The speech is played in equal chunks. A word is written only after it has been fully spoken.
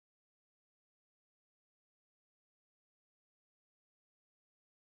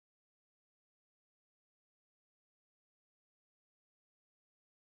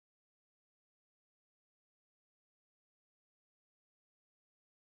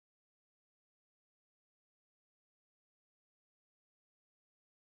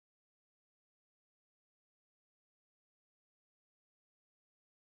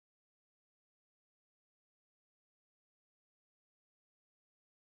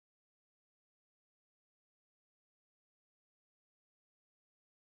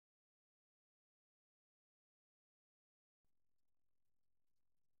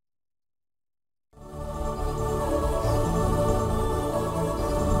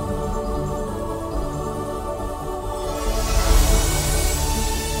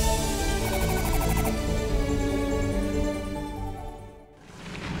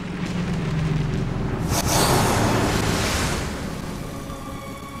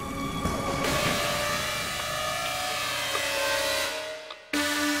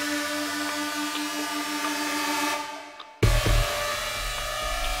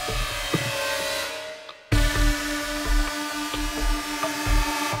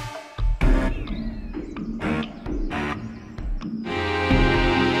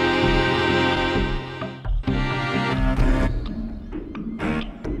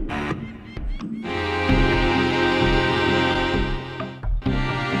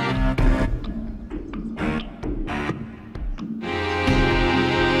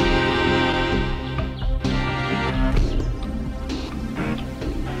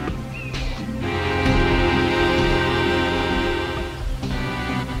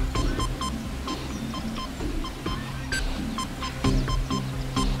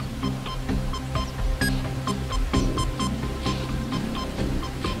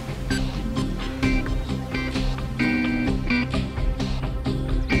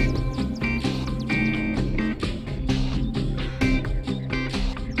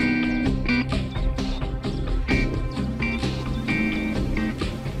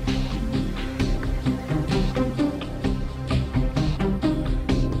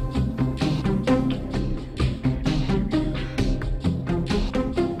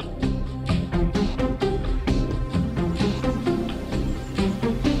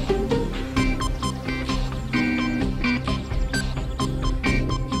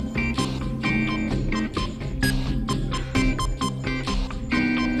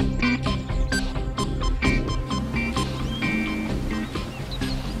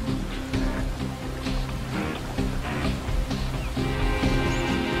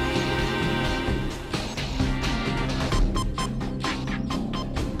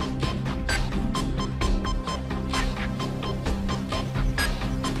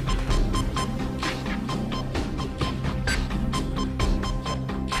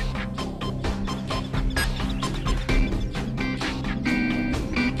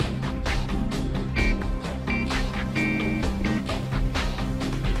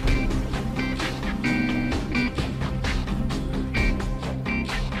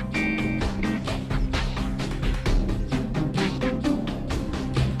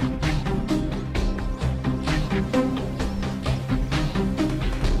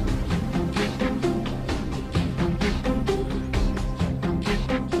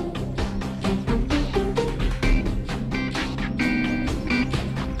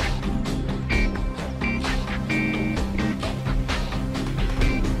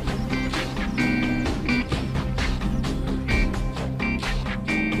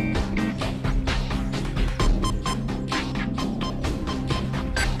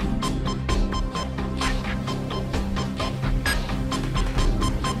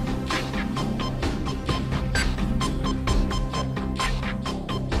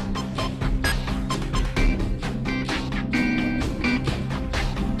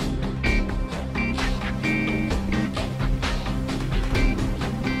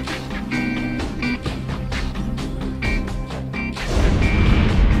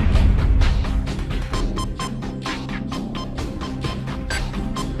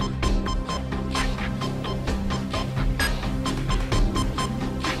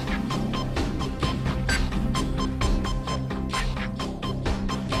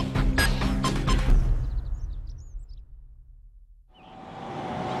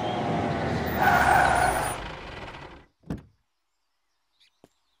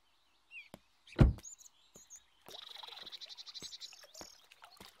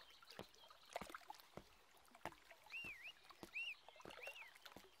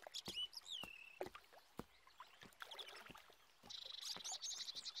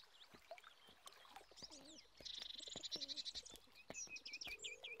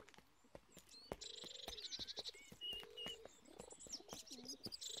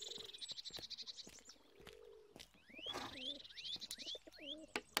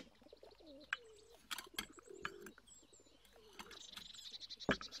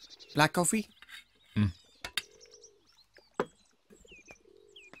Black coffee?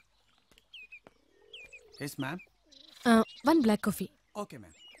 Yes, ma'am. One black coffee. Okay,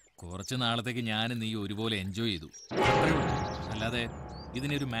 ma'am. കുറച്ച് നാളത്തേക്ക് ഞാനും നീ ഒരുപോലെ എൻജോയ് ചെയ്തു. അല്ലാതെ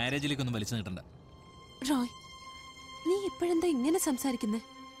ഇതിനൊരു മാരേജിലേക്കൊന്നും വലിച്ചു നീട്ടണ്ട. റോയ്, നീ ഇപ്പോഴെന്താ ഇങ്ങനെ സംസാരിക്കുന്നേ?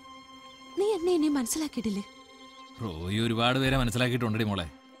 നീ എന്നെ ഇനി മനസ്സിലാക്കിയിട്ടില്ലേ? റോയി ഒരുപാട് പേരെ മനസ്സിലാക്കിയിട്ടുണ്ടടി മോളെ.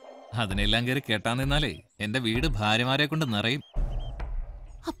 അതിനെല്ലാം കയറി കേട്ടാൻ നിന്നാലേ എന്റെ വീട് ഭാര്യമാരെ കൊണ്ട് നിറയും.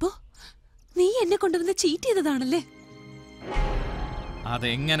 അപ്പോ നീ എന്നെ കൊണ്ടുവന്ന് ചീറ്റ് ചെയ്തതാണല്ലേ?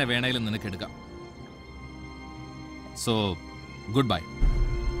 അതെങ്ങനെ വേണേലും നിനക്ക് എടുക്കാം. So good bye.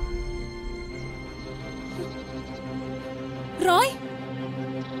 Roy,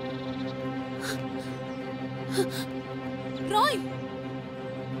 Roy,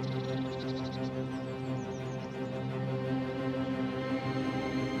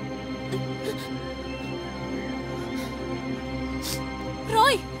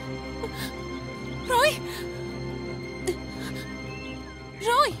 Roy, Roy,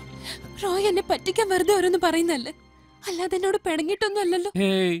 Roy, Roy എന്നെ പറ്റിക്കാൻ വെറുതെ ഓരോന്ന് പറയുന്നല്ലേ, അല്ലാതെ എന്നോട് പിണങ്ങിയിട്ടൊന്നും അല്ലല്ലോ.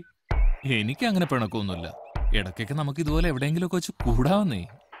 ഏയ്, എനിക്ക് അങ്ങനെ പിണക്കൊന്നുമില്ല. ഇടയ്ക്കൊക്കെ നമുക്ക് ഇതുപോലെ എവിടെയെങ്കിലും ഒക്കെ വെച്ച് കൂടാവുന്നേ.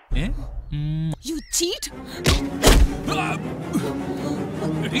 You cheat!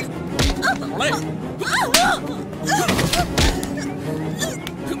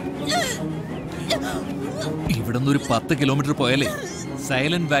 ഇവിടുന്ന് ഒരു 10 കിലോമീറ്റർ പോയാലേ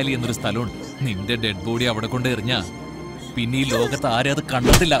സൈലന്റ് വാലി എന്നൊരു സ്ഥലമുണ്ട്. നിന്റെ ഡെഡ് ബോഡി അവിടെ കൊണ്ട് എറിഞ്ഞാ പിന്നെ ഈ ലോകത്ത് ആരും അത്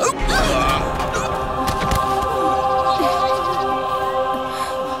കണ്ടിട്ടില്ല.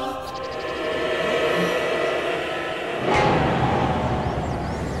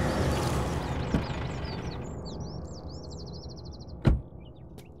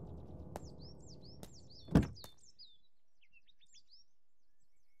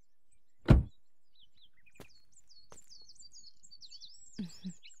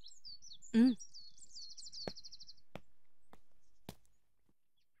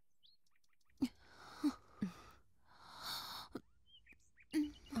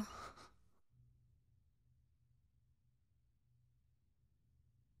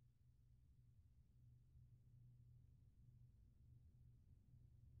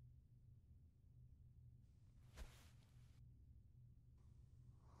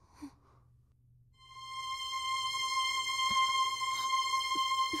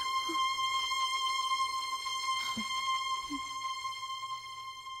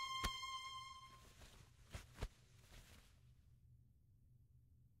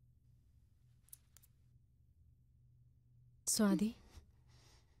 സ്വാതി,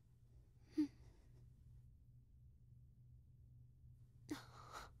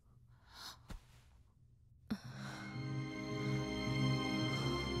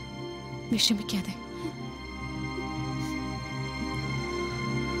 വിഷമിക്കാതെ.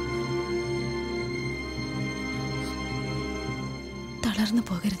 തളർന്നു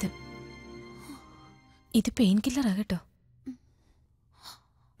പോകരുത്. ഇത് പെയിൻ കില്ലറാ കേട്ടോ.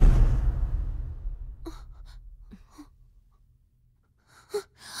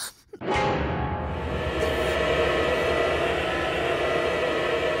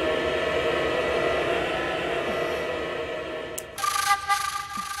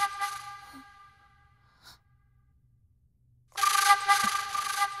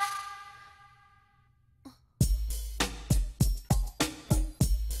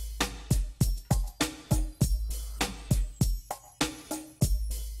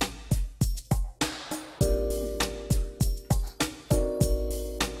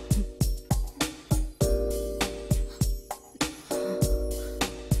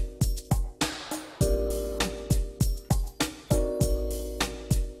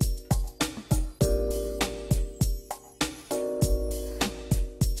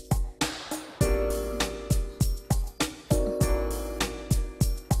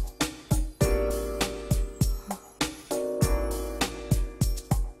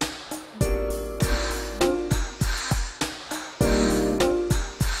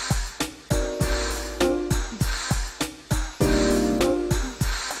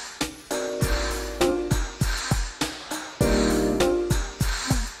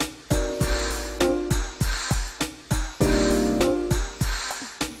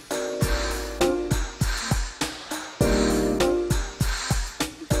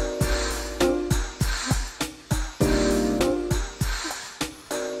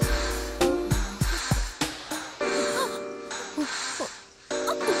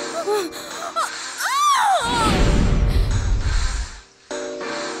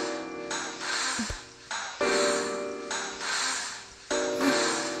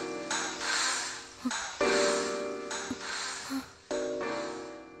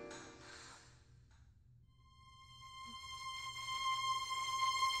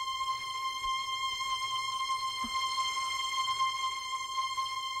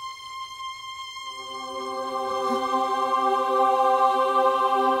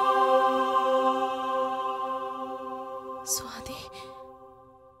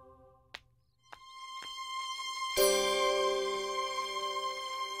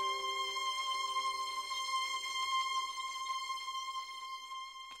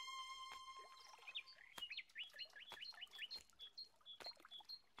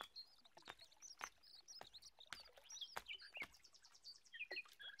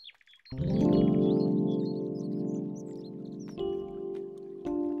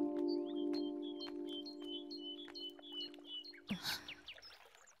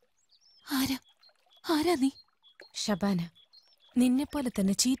 ആരാ നീ? ഷബാന, നിന്നെപ്പോലെ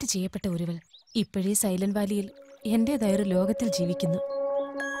തന്നെ ചീറ്റ് ചെയ്യപ്പെട്ട ഒരുവൾ ഇപ്പോഴേ സൈലന്റ് വാലിയിൽ എന്റേതായൊരു ലോകത്തിൽ ജീവിക്കുന്നു.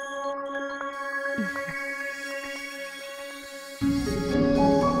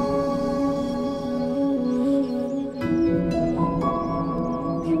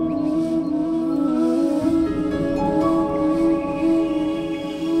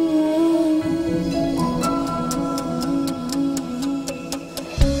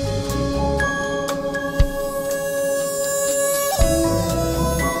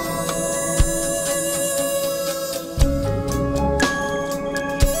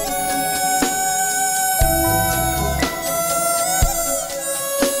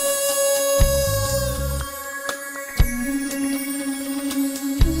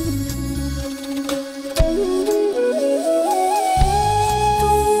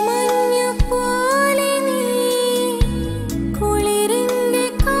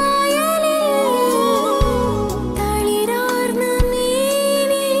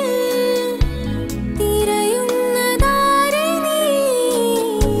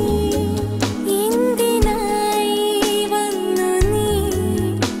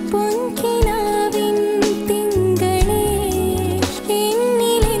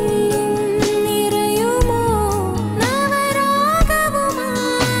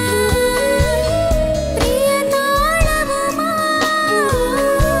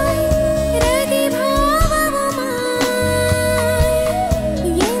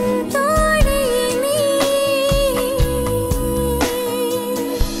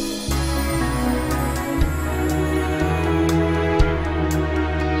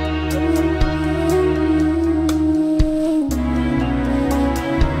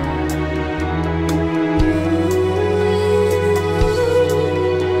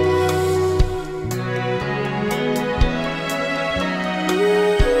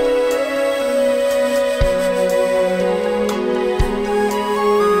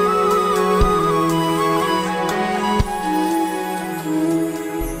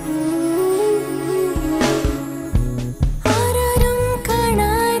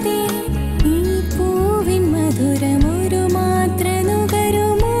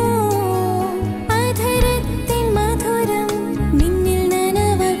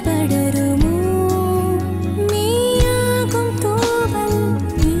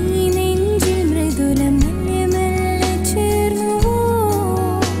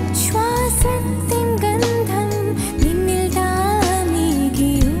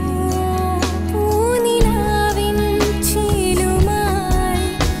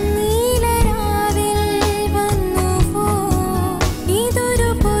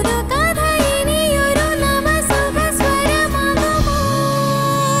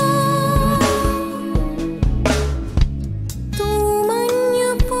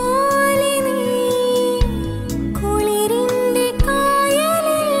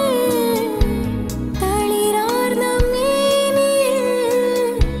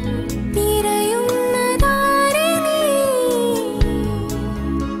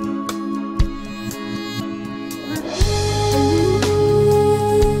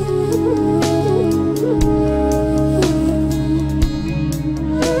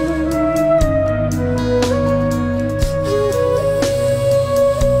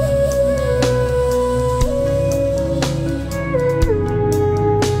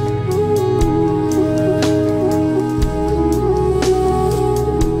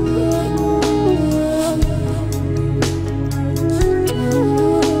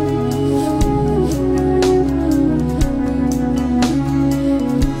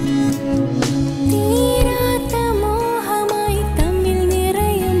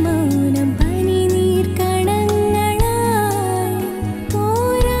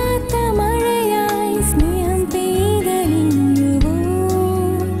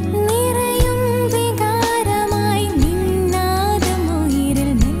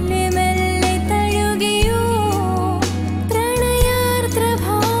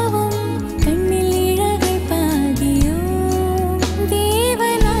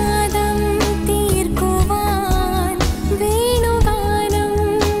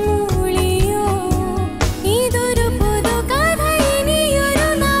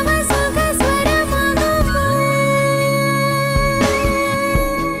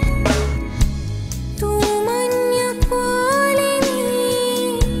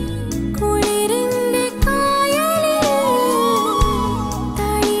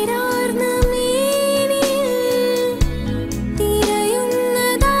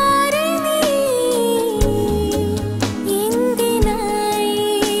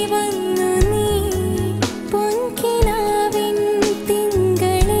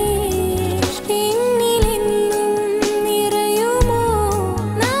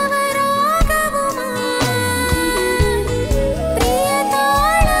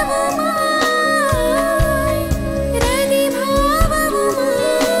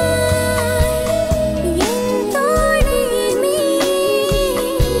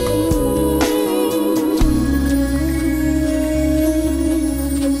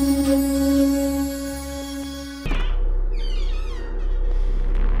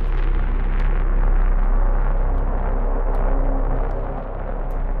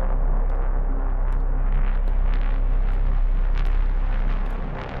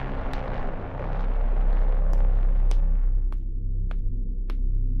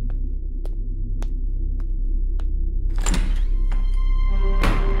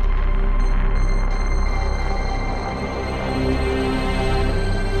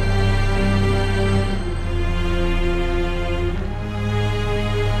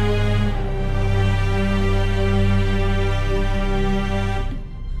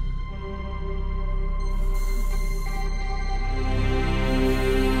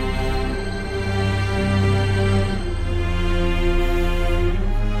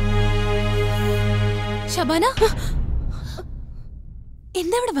 ശബാന,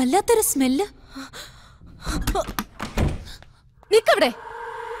 എന്താ ഇവിടെ വല്ലാത്തൊരു സ്മെല്ല്? നിക്കവിടെ.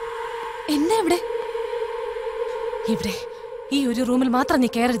 എന്താ ഇവിടെ? ഇവിടെ ഈ ഒരു റൂമിൽ മാത്രം നീ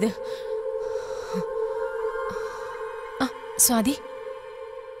കയറരുത്. സ്വാതി,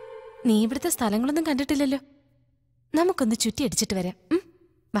 നീ ഇവിടുത്തെ സ്ഥലങ്ങളൊന്നും കണ്ടിട്ടില്ലല്ലോ. നമുക്കൊന്ന് ചുറ്റി അടിച്ചിട്ട് വരാം.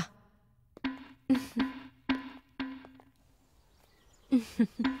 വാ.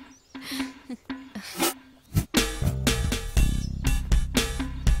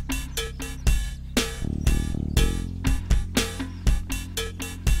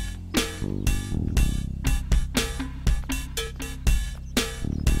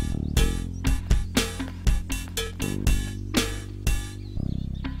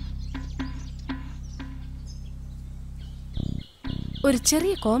 ഒരു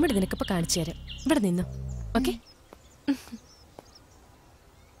ചെറിയ കോമഡി നിനക്കിപ്പോൾ കാണിച്ചു തരാം. ഇവിടെ നിന്നു. ഓക്കെ?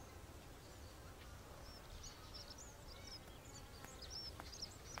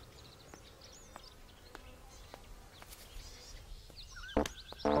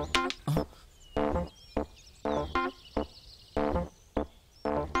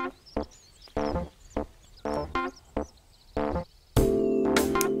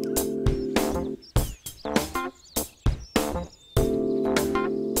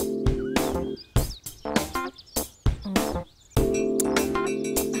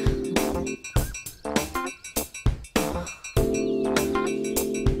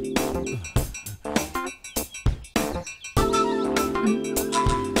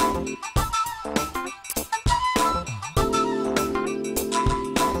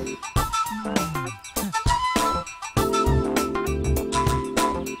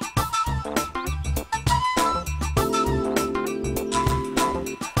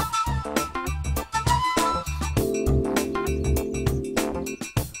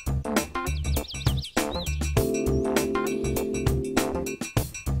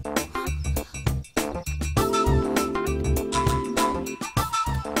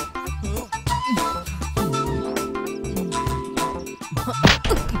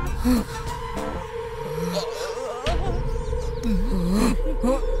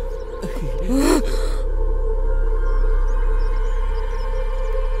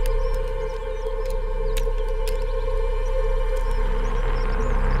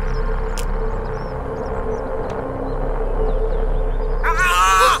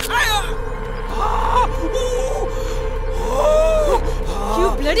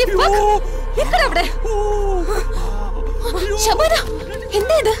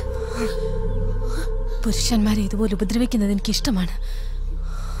 പുരുഷന്മാരെ ഇതുപോലെ ഉപദ്രവിക്കുന്നത് എനിക്കിഷ്ടമാണ്.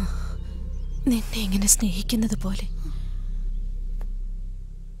 നിന്നെ ഇങ്ങനെ സ്നേഹിക്കുന്നത് പോലെ.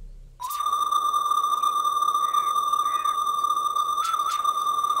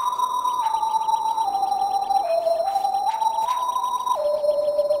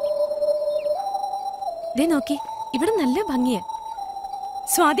 ദേ നോക്കി, ഇവിടെ നല്ല ഭംഗിയാ.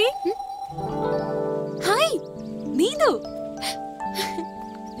 സ്വാതി, ഹായ് നീതു.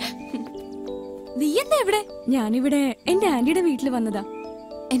 നീ എന്താ ഇവിടെ? ഞാനിവിടെ എന്റെ ആന്റിയുടെ വീട്ടിൽ വന്നതാ.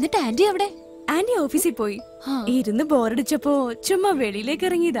 എന്നിട്ട് ആന്റി അവിടെ? ആന്റി ഓഫീസിൽ പോയി. ഇരുന്ന് ബോറടിച്ചപ്പോ ചുമ്മാ വെളിയിലേക്ക്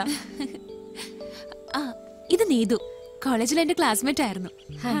ഇറങ്ങിയതാ. ഇത് നീതു, കോളേജിൽ എന്റെ ക്ലാസ്മേറ്റ് ആയിരുന്നു.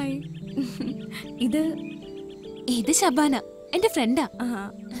 ഹായ്. ഇത് ശബാന, എന്റെ ഫ്രണ്ടാ.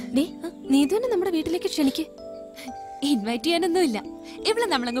 നീതുവിനെ നമ്മുടെ വീട്ടിലേക്ക് ക്ഷണിക്ക്. ഇൻവൈറ്റ് ചെയ്യാനൊന്നുമില്ല, ഇവിടെ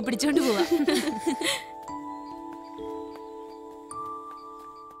നമ്മളങ്ങ് പിടിച്ചോണ്ട് പോവാ.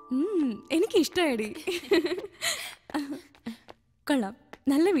 എനിക്ക് ഇഷ്ടമായിടി. കൊള്ളാം,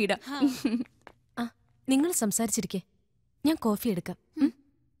 നല്ല വീടാ. നിങ്ങൾ സംസാരിച്ചിരിക്കേ, ഞാൻ കോഫി എടുക്കാം.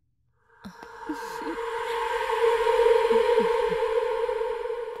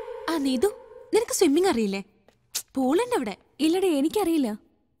 നീതു, നിനക്ക് സ്വിമ്മിങ് അറിയില്ലേ? പൂളുണ്ട് അവിടെ. ഇല്ലടേ, എനിക്കറിയില്ല.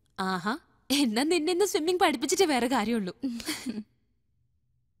 ആഹാ, എന്നാ നിന്നെ സ്വിമ്മിങ് പഠിപ്പിച്ചിട്ടേ വേറെ കാര്യമുള്ളൂ.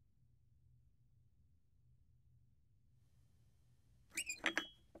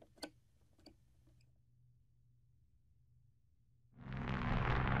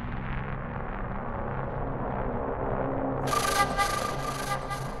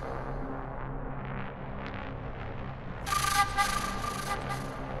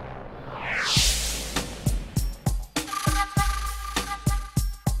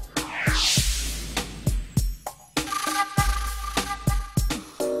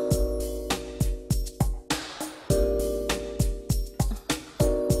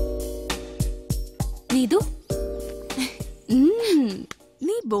 നീതു,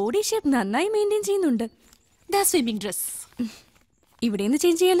 നീ ബോഡി ഷേപ്പ് നന്നായി മെയിൻറ്റെയിൻ ചെയ്യുന്നുണ്ട്. സ്വിമ്മിംഗ് ഡ്രസ് ഇവിടെ നിന്ന്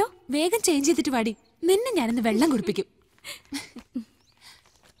ചേഞ്ച് ചെയ്യാലോ? വേഗം ചേഞ്ച് ചെയ്തിട്ട് വാടി, നിന്നെ ഞാനിന്ന് വെള്ളം കുടിപ്പിക്കും.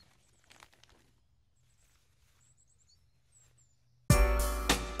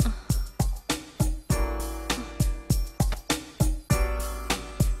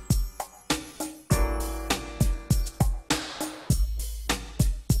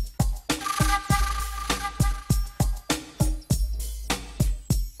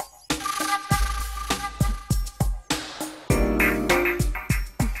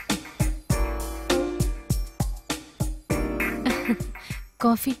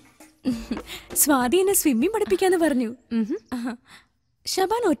 കോഫി. സ്വാതി എന്നെ സ്വിമ്മിങ് പഠിപ്പിക്കാന്ന് പറഞ്ഞു.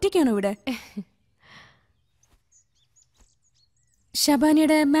 ഷബാന ഒറ്റയ്ക്കാണോ ഇവിടെ?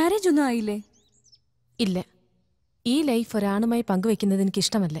 ഷബാനയുടെ മാരേജ് ഒന്നും ആയില്ലേ? ഇല്ല. ഈ ലൈഫ് ഒരാണുമായി പങ്കുവെക്കുന്നത്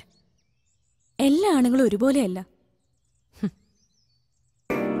എനിക്കിഷ്ടമല്ല. എല്ലാ ആണുങ്ങളും ഒരുപോലെയല്ല.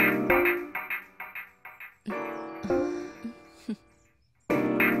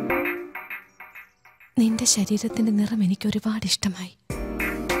 നിന്റെ ശരീരത്തിന്റെ നിറം എനിക്ക് ഒരുപാട് ഇഷ്ടമായി.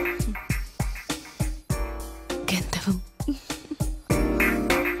 ഗന്ധവും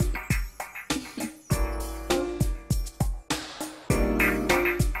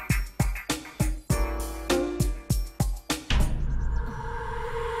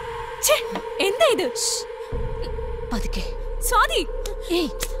എന്താ ഇത്? പതുക്കെ. സ്വാതി, ഏയ്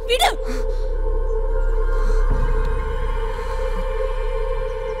വിട്.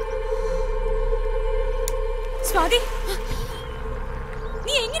 സ്വാതി,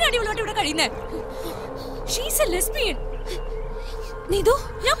 നീ എങ്ങനെയാണ് ഇവളോട്ട് ഇവിടെ കഴിയുന്നേ? She's A lesbian. നീതു,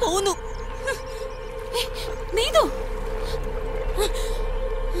 ഞാൻ പോകുന്നു. നീതു,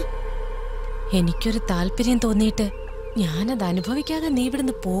 എനിക്കൊരു താല്പര്യം തോന്നിയിട്ട് ഞാനത് അനുഭവിക്കാതെ നീ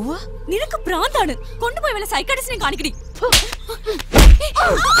ഇവിടുന്ന് പോവാ? നിനക്ക് ഭ്രാന്താണ്. കൊണ്ടുപോയി വല്ല സൈക്കാട്രിസ്റ്റിനെ കാണിക്കടി.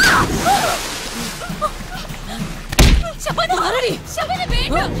 ശബാന, ശബാന,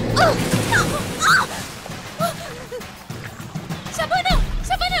 വേണ്ട. ശബാന,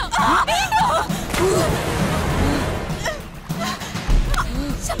 ശബാന,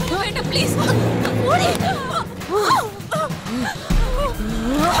 ശബാന, വേണ്ട, please.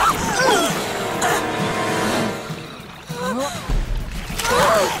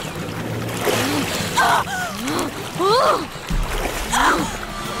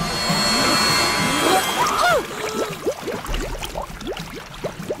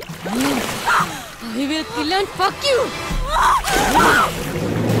 I will kill and fuck you.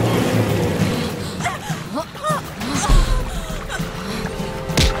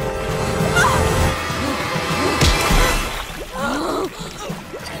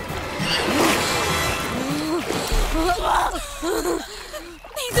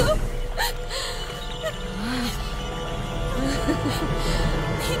 Neethu,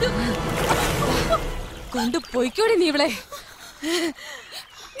 കൊണ്ടുപോയിക്കോടി നീ ഇവളെ.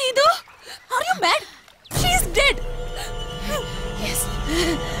 Neethu, are you mad? She is dead. Yes,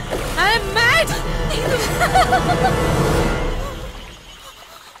 I am mad.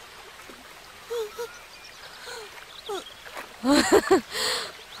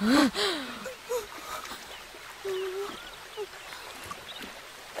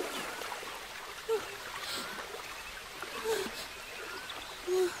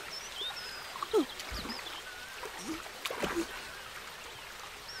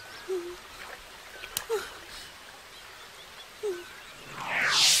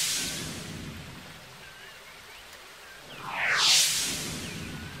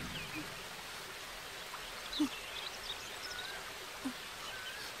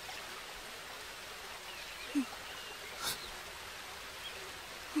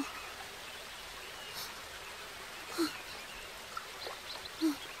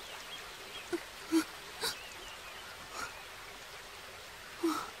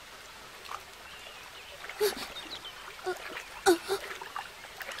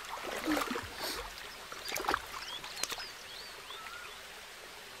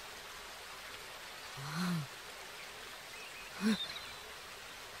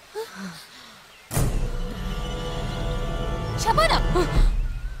 Shabana,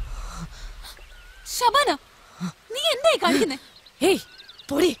 Shabana, നീ എന്തായി കാണിക്കുന്നേ? ഏയ്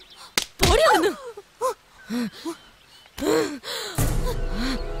പൊടി പോടി വന്നു.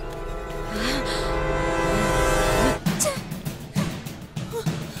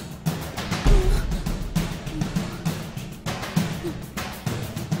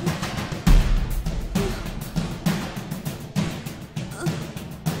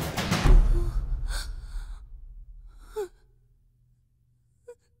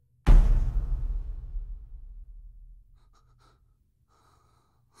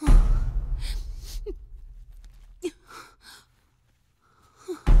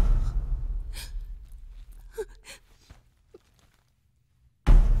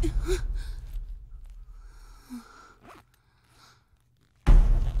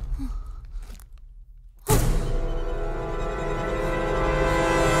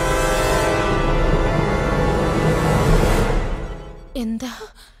 എന്താ?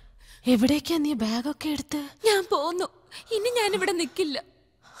 എവിടേക്കാ നീ ബാഗൊക്കെ എടുത്ത്? ഞാൻ പോന്നു. ഇനി ഞാനിവിടെ നിൽക്കില്ല.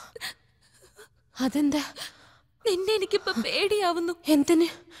 അതെന്താ? നിന്നെ എനിക്കിപ്പോ പേടിയാവുന്നു. എന്തിന്?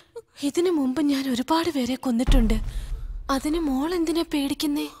 ഇതിനു മുമ്പ് ഞാൻ ഒരുപാട് പേരെ കൊന്നിട്ടുണ്ട്. അതിന് മോൾ എന്തിനാ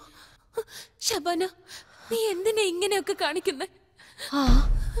പേടിക്കുന്നേ? ശബാന, നീ എന്തിനാ ഇങ്ങനെയൊക്കെ കാണിക്കുന്നേ? ആ,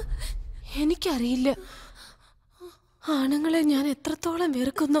 എനിക്കറിയില്ല. ആണുങ്ങളെ ഞാൻ എത്രത്തോളം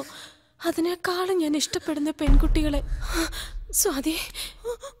വെറുക്കുന്നു അതിനേക്കാളും ഞാൻ ഇഷ്ടപ്പെടുന്ന പെൺകുട്ടികളെ. സ്വാതി,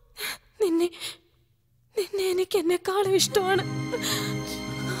 നിന്നെ നിന്നെ എനിക്ക് എന്നെക്കാളും ഇഷ്ടമാണ്.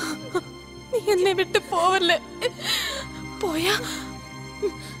 നീ എന്നെ വിട്ട് പോവല്ലേ. പോയാ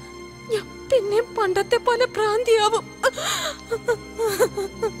ഞാൻ പിന്നെ പണ്ടത്തെ പോലെ ഭ്രാന്തിയാവും.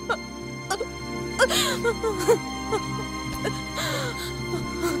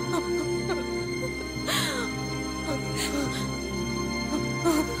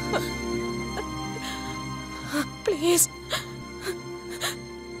 പ്ലീസ്,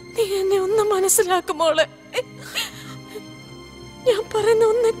 നീ എന്നെ ഒന്ന് മനസ്സിലാക്കുമോളെ. ഞാൻ പറയുന്ന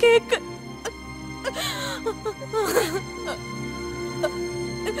ഒന്ന് cake.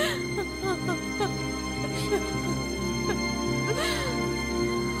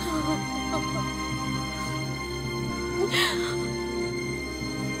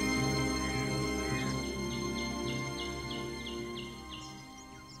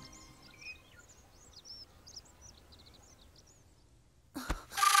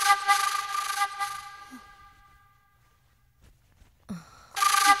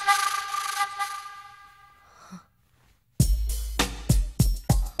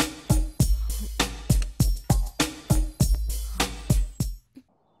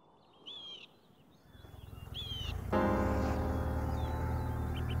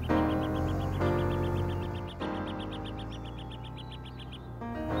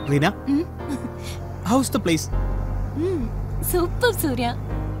 Rina, how's the place? Super, Surya.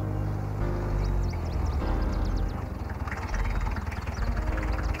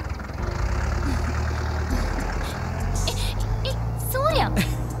 Surya.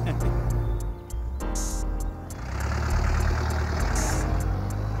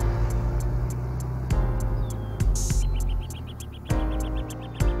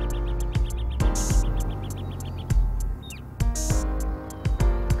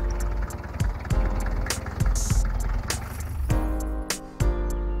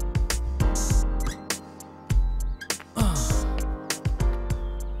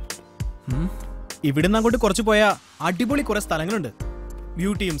 ഇവിടുന്ന് അങ്ങോട്ട് കുറച്ച് പോയാ അടിപൊളി കുറെ സ്ഥലങ്ങളുണ്ട്.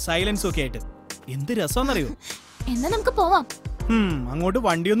 ബ്യൂട്ടിയും സൈലൻസും ഒക്കെ ആയിട്ട് എന്ത് രസമാണെന്നറിയോ? എന്നാ നമുക്ക് പോവാം. അങ്ങോട്ട്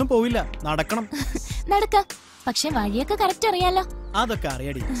വണ്ടിയൊന്നും പോവില്ല, നടക്കണം. നടക്ക, പക്ഷെ വഴിയൊക്കെ കറക്റ്റ് അറിയാലോ. അതൊക്കെ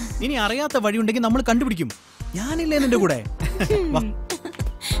അറിയാടി. ഇനി അറിയാത്ത വഴി ഉണ്ടെങ്കിൽ നമ്മൾ കണ്ടുപിടിക്കും. ഞാനില്ലേ നിന്റെ കൂടെ.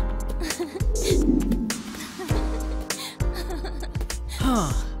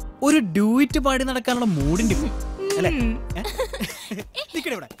 ഒരു ഡ്യൂറ്റ് പാടി നടക്കാനുള്ള മൂഡിന്റെ അല്ലേ?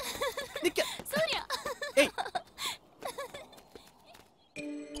 നിക്കടെ ഇവിടെ.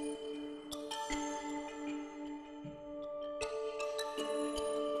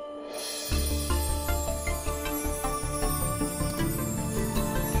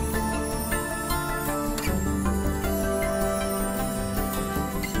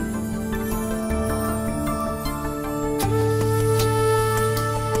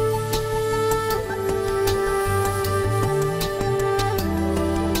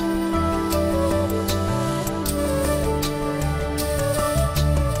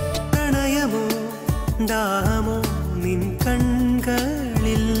 ദാഹമോ നിൻ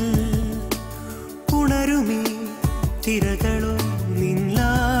കൺകളിൽ ഉണരുമീ തിരകളോ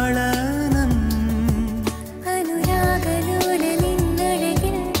നിൻലാളനം അനുരാഗലോല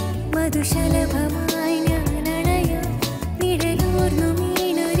നിന്നഴകിൽ മധുശലഭമായി ഞാനണയോ നിഴലൂർന്നു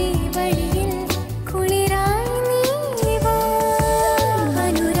മീനൊരേ വഴിയിൽ കുളിരായി നീ വാ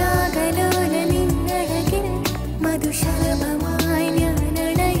അനുരാഗലോല നിന്നഴകിൽ മധുശലഭമായി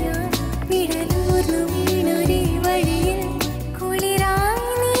ഞാനണയോ നിഴലൂർന്നു മീനൊരേ വഴിയിൽ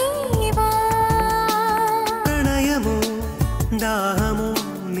കുളിരായി നീ വാ പ്രണയമോ ദാഹമോ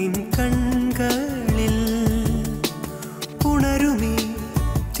നിൻ കൺകളിൽ ഉണരുമീ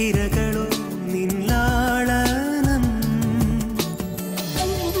തിരകളോ നിൻലാളനം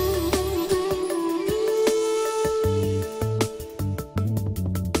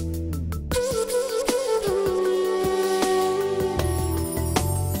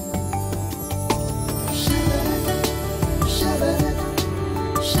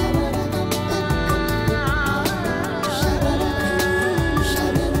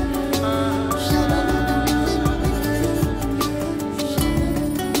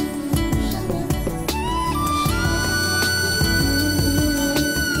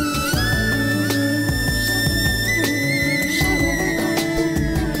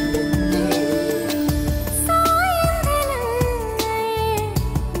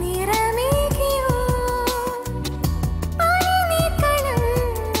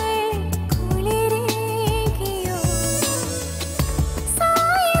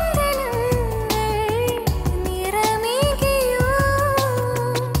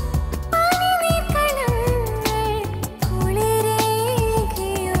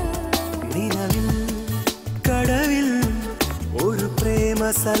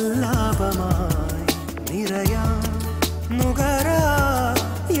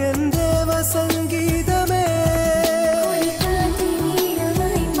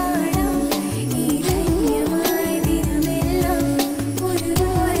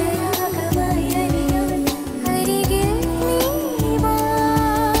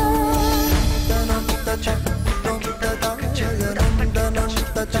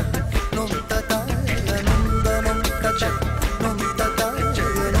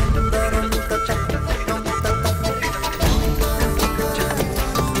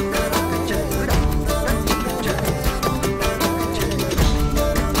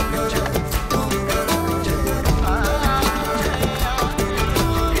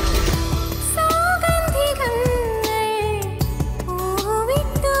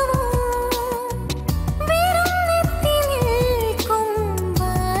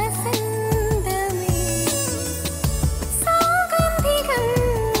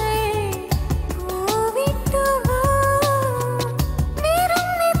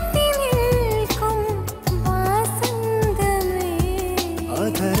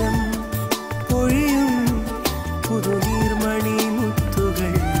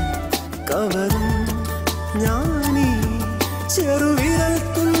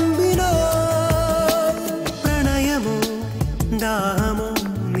ദാഹമോ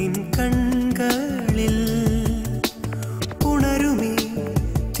നിൻ കൺകളിൽ ഉണരുമീ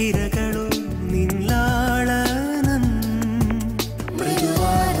തിരകളോ നിൻലാളനം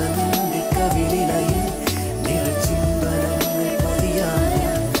മൃദുവാനന്ദി കവിളിലയിൽ നിറച്ചിമ്പനങ്ങൾ പതിയായ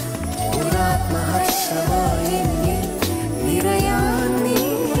ഒരാത്മഹർഷമായി നിറയാൻ നീ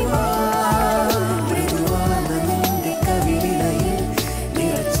വാ മൃദുവാനന്ദി കവിളിലയിൽ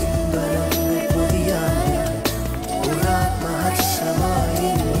നിറച്ചിമ്പനങ്ങൾ പതിയായ ഒരാത്മഹർഷമായി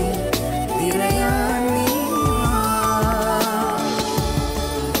നിറയാൻ നീ വാ.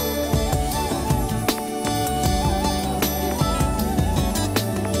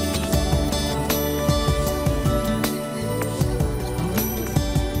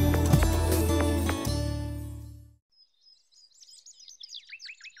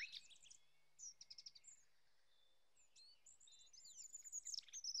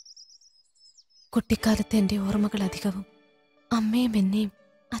 കുട്ടിക്കാലത്തെ എൻ്റെ ഓർമ്മകൾ അധികവും അമ്മയും എന്നെയും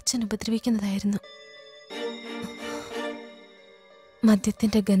അച്ഛൻ ഉപദ്രവിക്കുന്നതായിരുന്നു.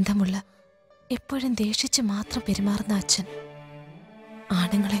 മദ്യത്തിന്റെ ഗന്ധമുള്ള എപ്പോഴും ദേഷിച്ച് മാത്രം പെരുമാറുന്ന അച്ഛൻ.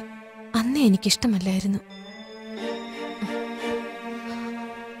 ആണുങ്ങളെ അന്നേ എനിക്കിഷ്ടമല്ലായിരുന്നു.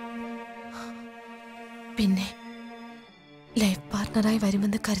 പിന്നെ ലൈഫ് പാർട്ണറായി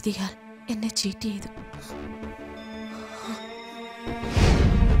വരുമെന്ന് കരുതിയാൽ എന്നെ ചീറ്റ് ചെയ്തു.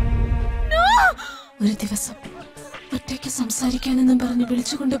 ഒരു ദിവസം ഒറ്റയ്ക്ക് സംസാരിക്കാനെന്നും പറഞ്ഞ്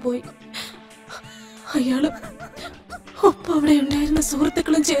വിളിച്ചുകൊണ്ടുപോയി. അയാളും ഒപ്പം അവിടെ ഉണ്ടായിരുന്ന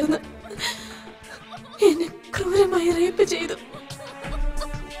സുഹൃത്തുക്കളും ചേർന്ന് എന്നെ ക്രൂരമായി റേപ്പ് ചെയ്തു.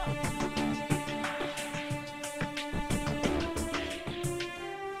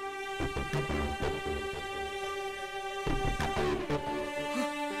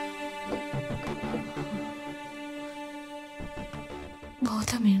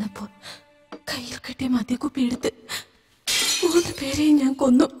 ബോധം വീണപ്പോൾ കയ്യിൽ കെട്ടിയ മദ്യക്കുപ്പി എടുത്ത് 3 പേരെയും ഞാൻ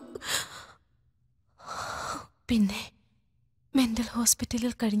കൊന്നു. പിന്നെ മെന്റൽ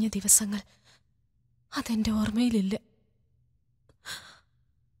ഹോസ്പിറ്റലിൽ കഴിഞ്ഞ ദിവസങ്ങൾ അതെന്റെ ഓർമ്മയിലില്ല.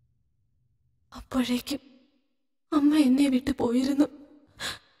 അപ്പോഴേക്കും അമ്മ എന്നെ വിട്ടു പോയിരുന്നു.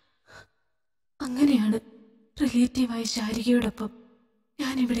 അങ്ങനെയാണ് റിലേറ്റീവായ ശാരികയോടൊപ്പം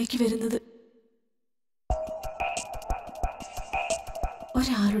ഞാൻ ഇവിടേക്ക് വരുന്നത്.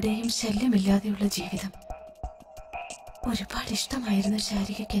 ഒരാളുടെയും ശല്യമില്ലാതെയുള്ള ജീവിതം ഒരുപാട് ഇഷ്ടമായിരുന്നു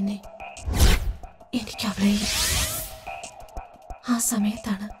ശാരികയ്ക്ക് എന്നെ. എനിക്ക് അവളെയും. ആ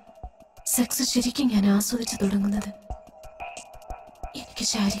സമയത്താണ് സെക്സ് ശരിക്കും ഞാൻ ആസ്വദിച്ചു തുടങ്ങുന്നത്. എനിക്ക്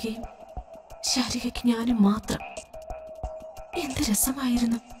ശാരികയും ശാരികയ്ക്ക് ഞാനും മാത്രം. എന്ത്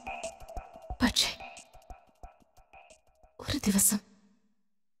രസമായിരുന്നു. പക്ഷേ ഒരു ദിവസം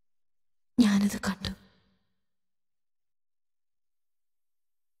ഞാനത് കണ്ടു.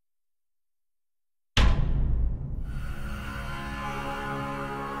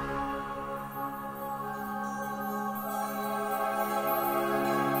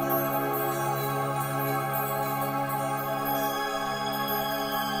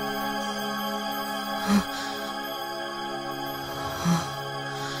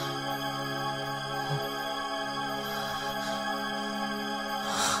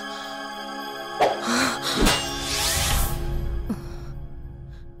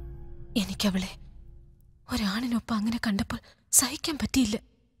 എനിക്കവളെ ഒരാണിനൊപ്പം അങ്ങനെ കണ്ടപ്പോൾ സഹിക്കാൻ പറ്റിയില്ല.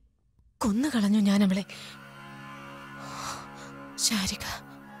 കൊന്നുകളഞ്ഞു ഞാനവളെ. ശാരിക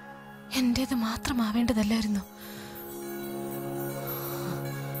എന്റേത് മാത്രമാവേണ്ടതല്ലായിരുന്നു.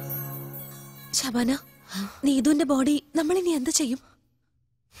 ശബാന, നീതുവിന്റെ ബോഡി നമ്മളിനി എന്ത് ചെയ്യും?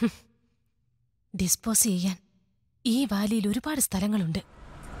 ഡിസ്പോസ് ചെയ്യാൻ ഈ വാലിയിൽ ഒരുപാട് സ്ഥലങ്ങളുണ്ട്.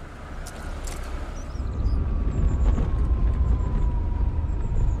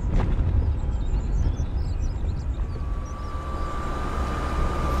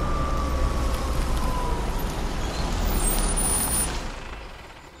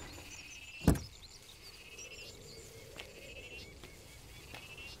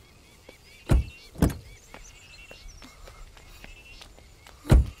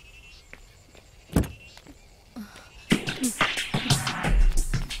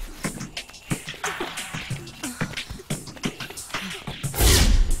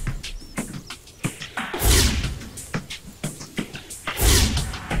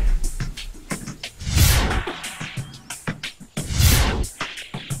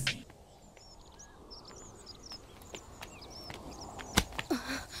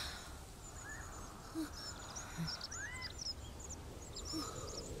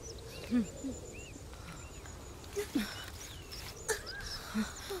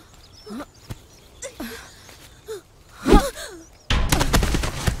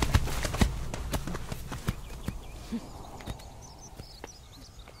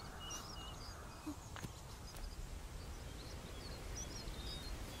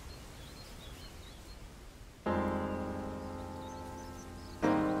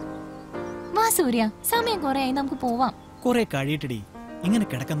 സൂര്യ, സമയം കുറെ ആയി, നമുക്ക് പോവാം. കുറെ കഴിയട്ടടി, ഇങ്ങനെ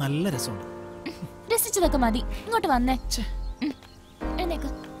കിടക്കാൻ നല്ല രസമുണ്ട്. രസിച്ചതൊക്കെ മതി, ഇങ്ങോട്ട് വന്നേ. എഴുന്നേക്ക്.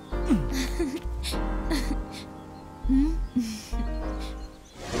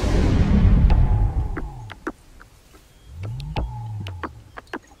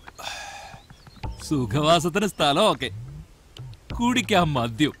 സുഖവാസത്തിന് സ്ഥലമൊക്കെ, കുടിക്കാൻ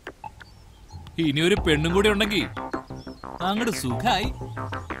മദ്യം, ഇനിയൊരു പെണ്ണും കൂടി ഉണ്ടെങ്കിൽ അങ്ങോട്ട് സുഖായി.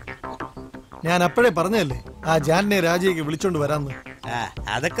 ഞാൻ അപ്പോഴേ പറഞ്ഞല്ലേ ആ ജാനിനെ രാജയ്ക്ക് വിളിച്ചോണ്ട് വരാന്ന്.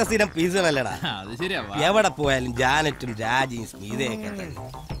 അതൊക്കെ സ്ഥിരം പീസണല്ലടാ. അത് ശരിയാ. എവിടെ പോയാലും ജാനറ്റും രാജയും സ്മിതയൊക്കെ തന്നെ.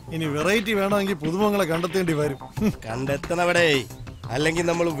 ഇനി വെറൈറ്റി വേണമെങ്കിൽ പുതുമങ്ങളെ കണ്ടെത്തേണ്ടി വരും. കണ്ടെത്തണവിടെ, അല്ലെങ്കിൽ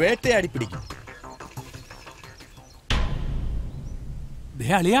നമ്മൾ വേട്ടയാടി പിടിക്കും.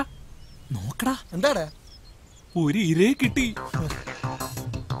 അളിയാ നോക്കടാ. എന്താടാ? ഒരു ഇരയെ കിട്ടി.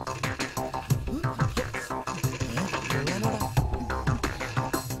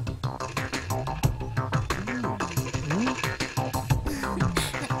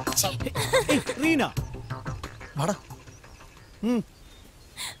 റീന വാടാ.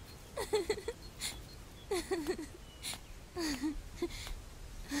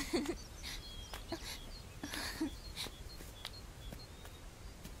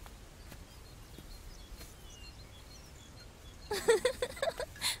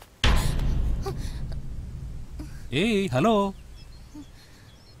 ഏയ് ഹലോ.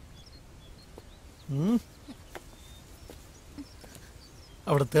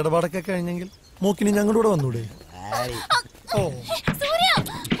 അവിടുത്തെ ഇടപാടൊക്കെ കഴിഞ്ഞെങ്കിൽ മൂക്കിനി ഞങ്ങളുടെ കൂടെ വന്നൂടെ? ഓ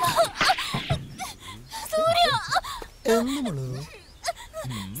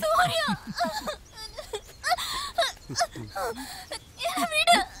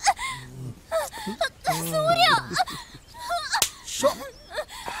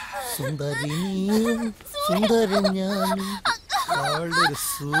സുന്ദരി നീയും സുന്ദരൻ ഞാനും അവളുടെ ഒരു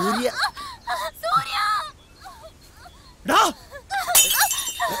സൂര്യ.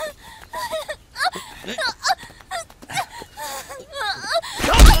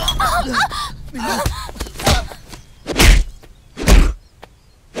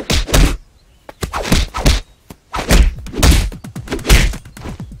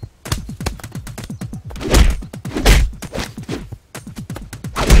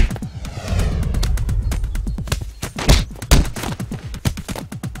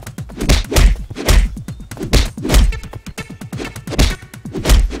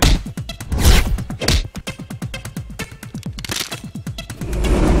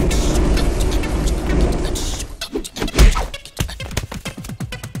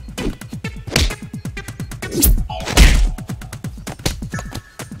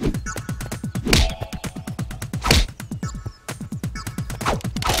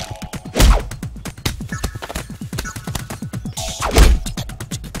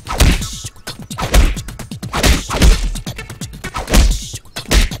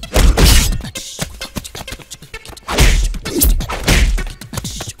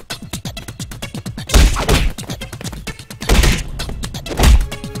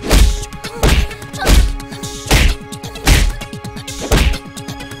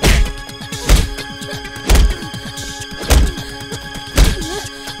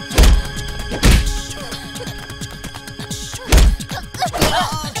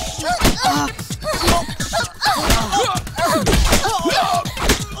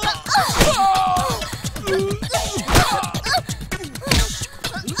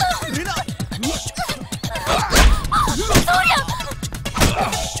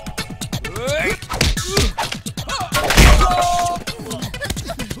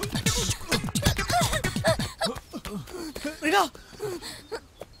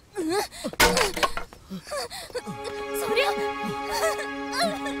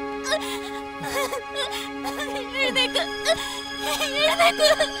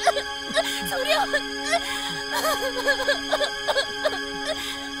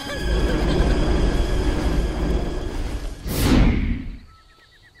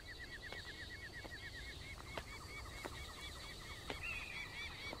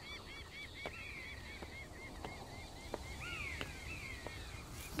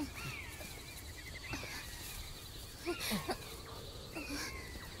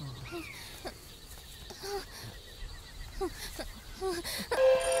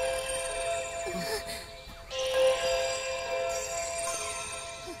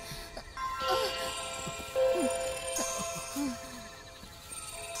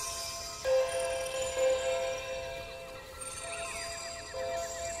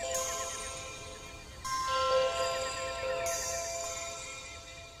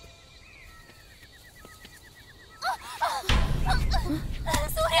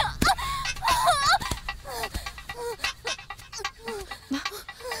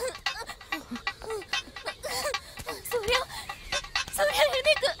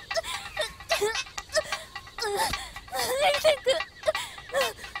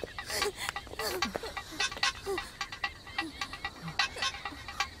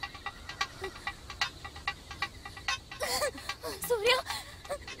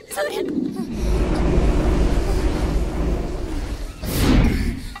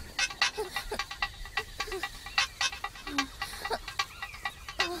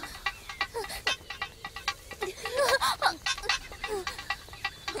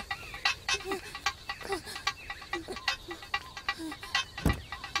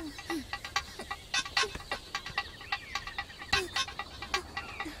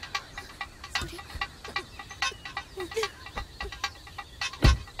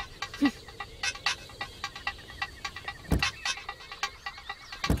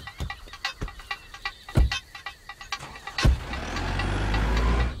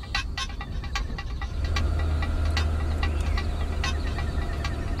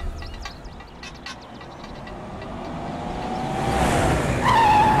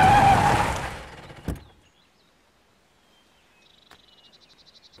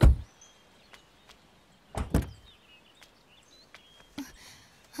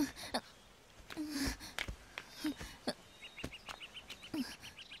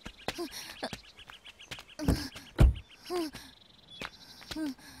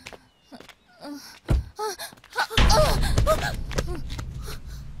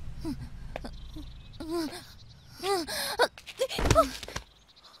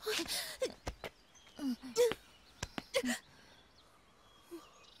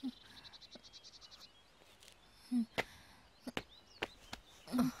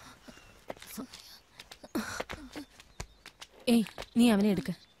 ഏയ്, നീ അവനെ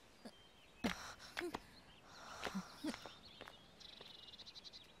എടുക്ക.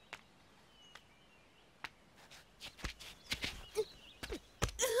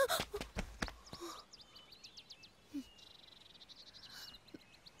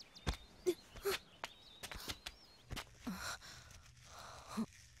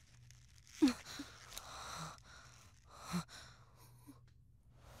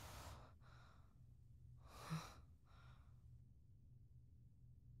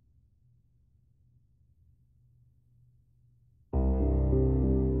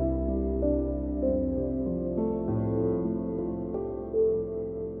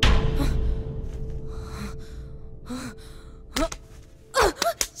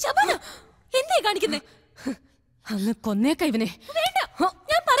 അങ്ങ് കൊന്നേക്ക ഇവനെ. വേണ്ട,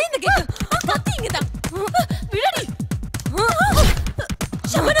 ഞാൻ പറയുന്ന കേക്ക്. കത്തി ഇങ്ങതാ. വിടടി.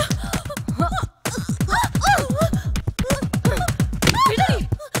 ശബന. വിടടി.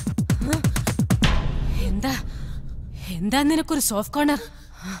 എന്താ എന്താ നിനക്കൊരു സോഫ്റ്റ് കോർണർ?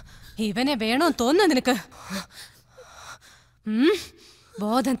 ഇവനെ വേണോ തോന്നുന്നു നിനക്ക്?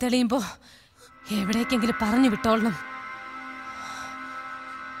 ബോധം തെളിയുമ്പോ എവിടേക്കെങ്കിലും പറഞ്ഞു വിട്ടോളണം.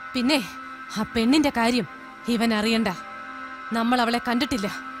 പിന്നെ ആ പെണ്ണിന്റെ കാര്യം ഇവൻ അറിയണ്ട. നമ്മൾ അവളെ കണ്ടിട്ടില്ല.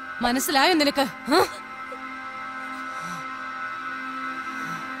 മനസ്സിലായോ നിനക്ക്?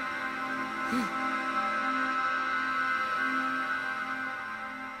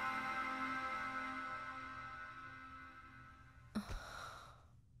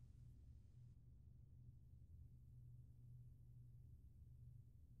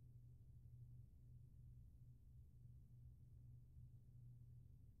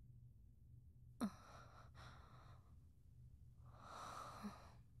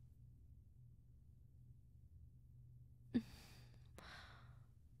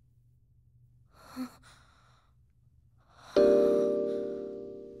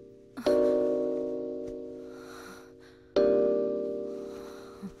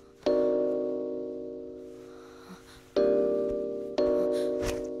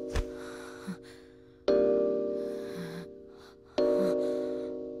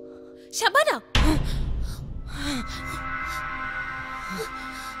 ശബന.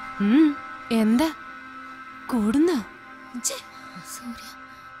 എന്താ കൂടുന്ന? സൂര്യ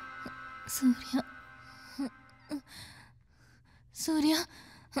സൂര്യ സൂര്യ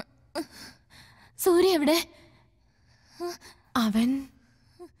സൂര്യ എവിടെ?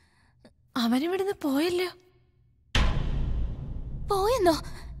 അവനിവിടുന്ന് പോയല്ലോ. പോയെന്നോ?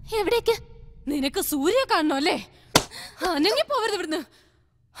 എവിടേക്ക്? നിനക്ക് സൂര്യ കാണണോ അല്ലേ? അനങ്ങി പോവരുത് ഇവിടുന്ന്.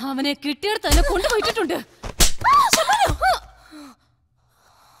 അവനെ കിട്ടിയെടുത്ത് തന്നെ കൊണ്ടുപോയിട്ടുണ്ട്.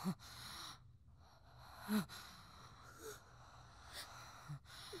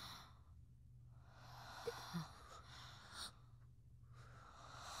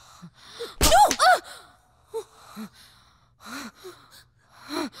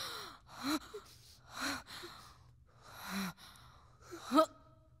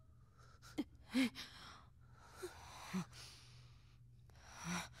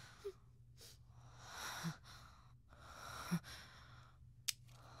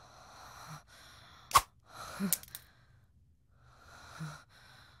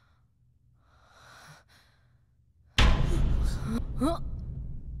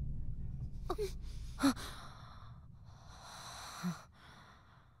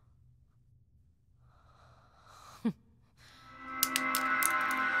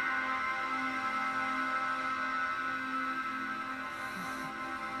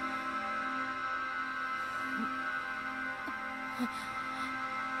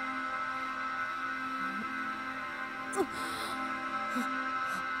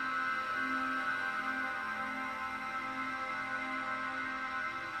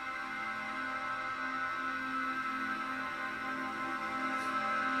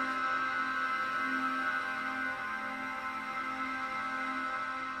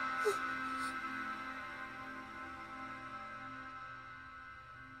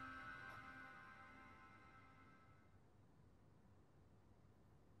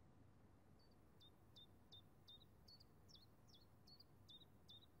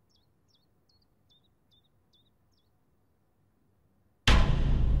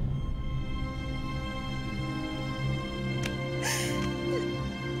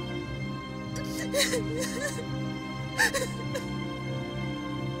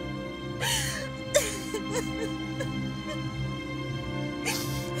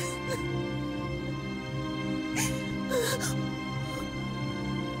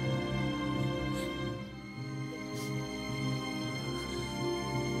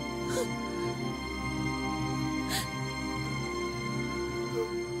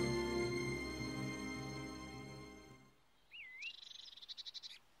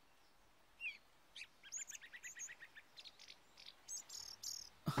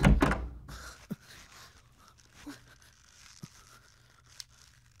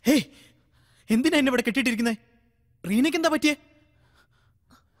 എന്തിനാ എന്നെ ഇവിടെ കെട്ടിയിട്ടിരിക്കുന്നേ? റീനയ്ക്ക് എന്താ പറ്റിയേ?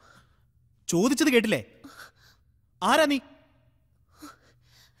 ചോദിച്ചത് കേട്ടില്ലേ? ആരാ നീ?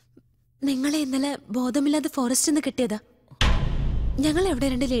 നിങ്ങളെ ഇന്നലെ ബോധമില്ലാതെ ഫോറസ്റ്റ് നിന്ന് കിട്ടിയതാ. ഞങ്ങൾ എവിടെ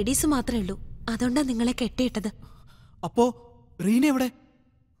 2 ലേഡീസ് മാത്രമേ ഉള്ളൂ. അതുകൊണ്ടാ നിങ്ങളെ കെട്ടിയിട്ടത്. അപ്പോ റീന എവിടെ?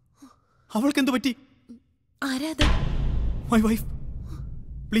 അവൾക്ക് എന്ത് പറ്റി? ആരാത്? My wife.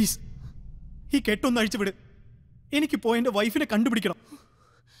 പ്ലീസ് ഈ കെട്ടൊന്ന് അഴിച്ചുവിട്. എനിക്ക് എന്റെ വൈഫിനെ കണ്ടുപിടിക്കണം.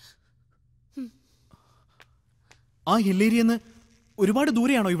 ആ ഹില്ലേരിയെന്ന് ഒരുപാട്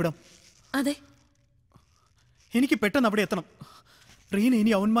ദൂരെയാണോ ഇവിടം? അതെ. എനിക്ക് പെട്ടെന്ന് അവിടെ എത്തണം. റീന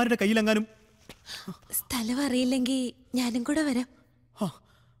ഇനി അവന്മാരുടെ കയ്യിലെങ്ങാനും. സ്ഥലം അറിയില്ലെങ്കിൽ ഞാനും കൂടെ വരാം.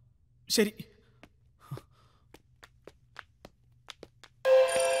 ശരി.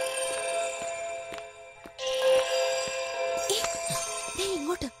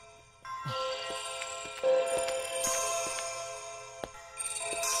 ഇങ്ങോട്ട്.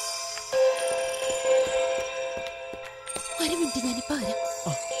 ഒരു മിനിറ്റ്, ഞാനിപ്പോ വരാം.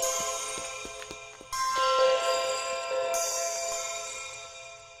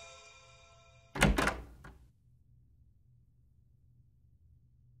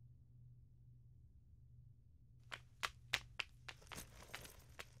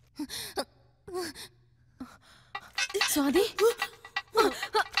 സ്വാതി,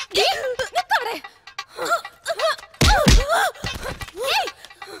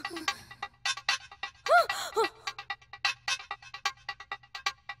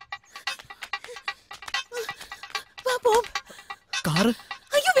 കാറ്.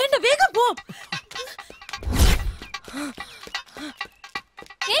 അയ്യോ വേണ്ട, വേഗം പോ.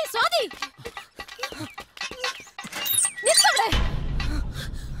 സ്വാതി,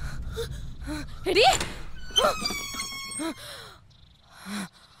 എടി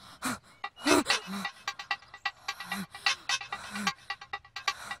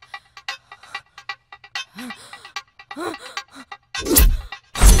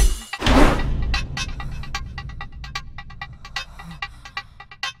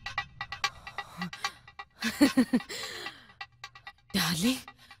Darling,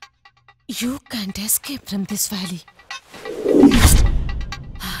 you can't escape from this valley.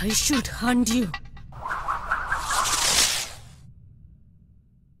 I should hunt you.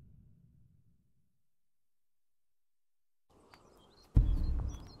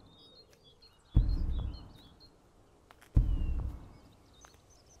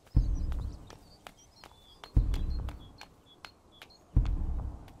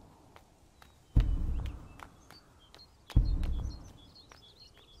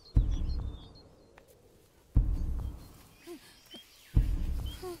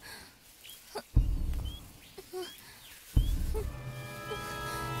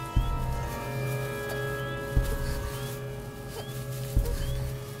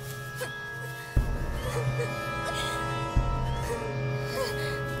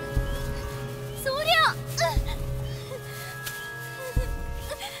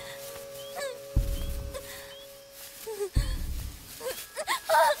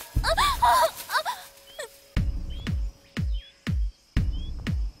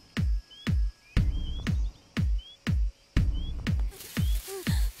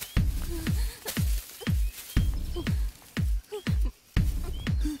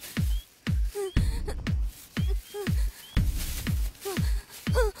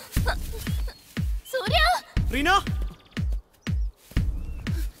 Reena,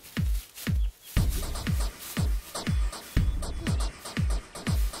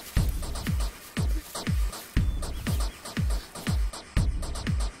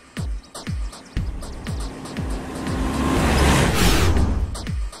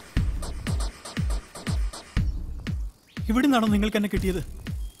 ഇവിടെ നിന്നാണോ നിങ്ങൾക്ക് എന്നെ കിട്ടിയത്?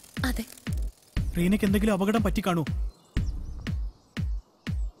 അതെ. റീനയ്ക്ക് എന്തെങ്കിലും അപകടം പറ്റിക്കാണോ?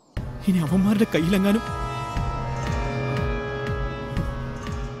 ഇനി അവന്മാരുടെ കയ്യിലെങ്ങാനും.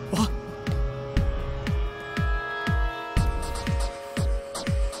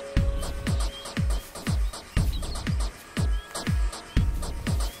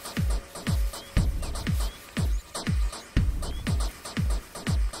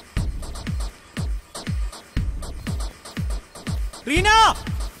 റീന!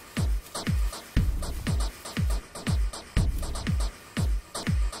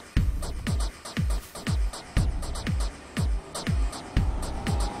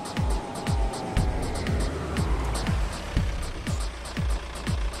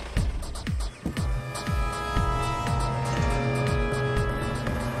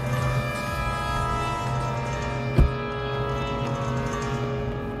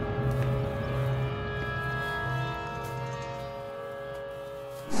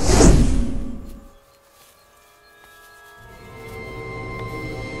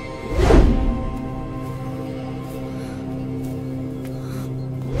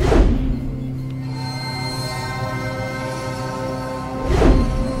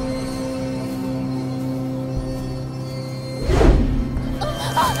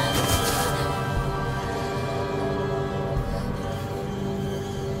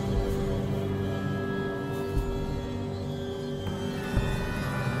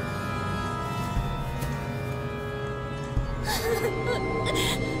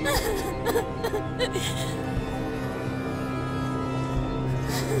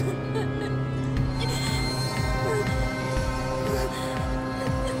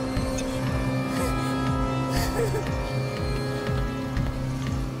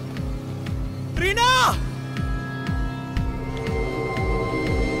 റീന!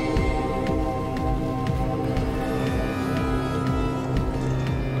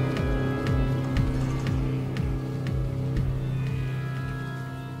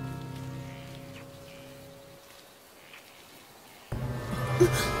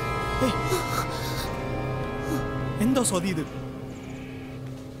 എന്തോ സ്വാതി ഇത്?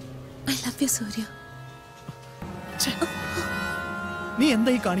 ഐ ലവ് യു സൂര്യ. നീ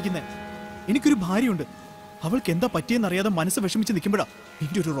എന്താ ഈ കാണിക്കുന്നേ? എനിക്കൊരു ഭാര്യയുണ്ട്. അവൾക്ക് എന്താ പറ്റിയെന്നറിയാതെ മനസ്സ് വിഷമിച്ച് നിൽക്കുമ്പോഴാ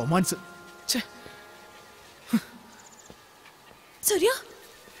നിന്റെ ഒരു റൊമാൻസ്. സൂര്യ,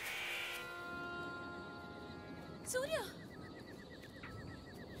 സൂര്യ,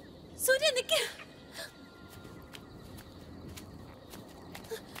 സൂര്യ നിക്ക്.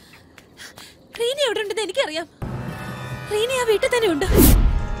 റീന എവിടെ ഉണ്ടെന്ന് എനിക്കറിയാം. റീന ആ വീട്ടിൽ തന്നെ ഉണ്ട്.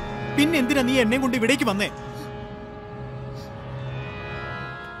 പിന്നെ എന്തിനാ നീ എന്നെ കൊണ്ട് ഇവിടേക്ക് വന്നേ?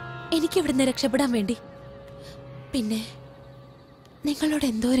 എനിക്ക് ഇവിടുന്ന് രക്ഷപ്പെടാൻ വേണ്ടി. പിന്നെ നിങ്ങളോട്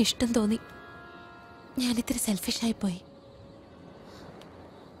എന്തോ ഒരു ഇഷ്ടം തോന്നി. ഞാനിത്തിരി സെൽഫിഷായി പോയി.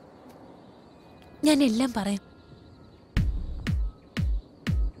 ഞാൻ എല്ലാം പറയാം.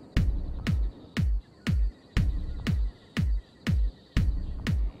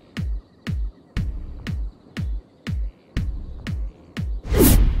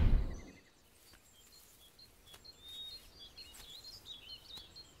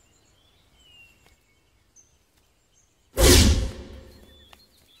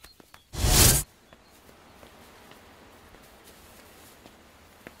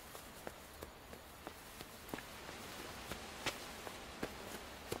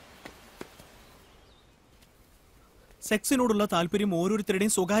 സെക്സിനോടുള്ള താല്പര്യം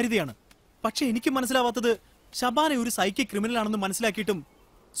ഓരോരുത്തരുടെയും സ്വകാര്യതയാണ്. പക്ഷെ എനിക്ക് മനസ്സിലാവാത്തത്, ശബാന ഒരു സൈക്കിക് ക്രിമിനൽ ആണെന്ന് മനസ്സിലാക്കിയിട്ടും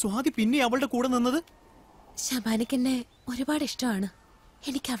സ്വാതി പിന്നെ അവളുടെ കൂടെ നിന്നത്. ശബാനയ്ക്ക് എന്നെ ഒരുപാട് ഇഷ്ടമാണ്.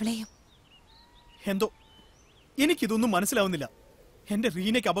 എനിക്ക് അവളെയും. എന്തോ എനിക്കിതൊന്നും മനസ്സിലാവുന്നില്ല. എന്റെ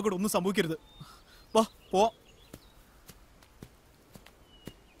റീനയ്ക്ക് അപകടം ഒന്നും സംഭവിക്കരുത്. വാ പോ.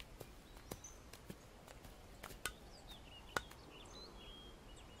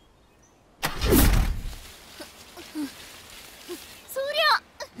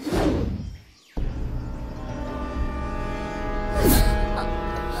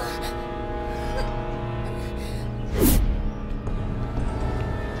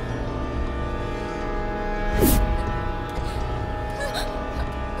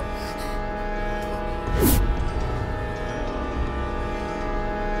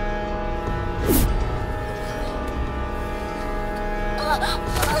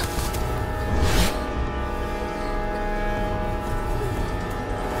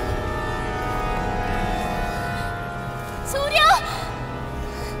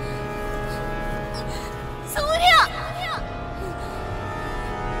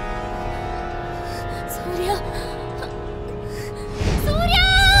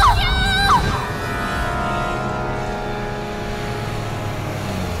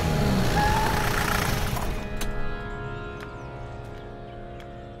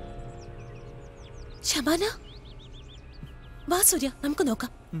 ശബാന, വാ സൂര്യ, നമുക്ക്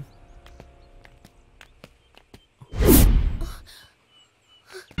നോക്കാം.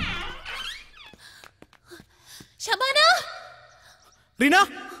 ശബാന, റീന,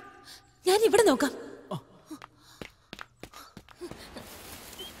 ഞാൻ ഇവിടെ നോക്കാം.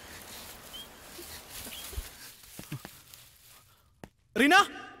 റീന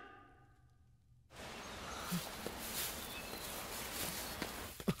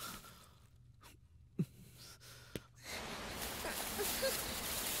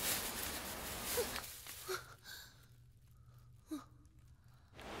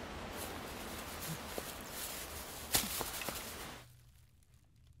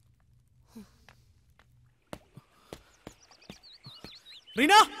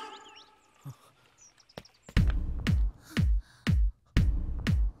റീന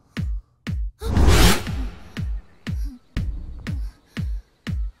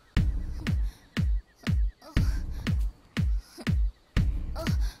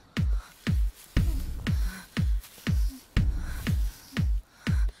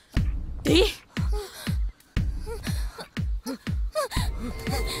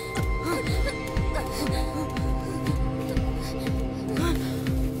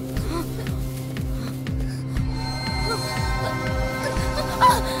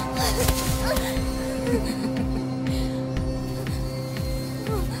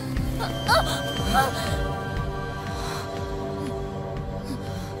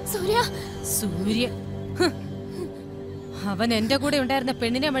സൂര്യ അവൻ എന്റെ കൂടെ ഉണ്ടായിരുന്ന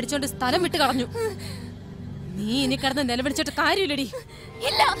പെണ്ണിനെ മടിച്ചോണ്ട് സ്ഥലം വിട്ട് കളഞ്ഞു. നീ ഇനി കിടന്ന് നിലവിളിച്ചിട്ട് കാര്യമില്ലടി.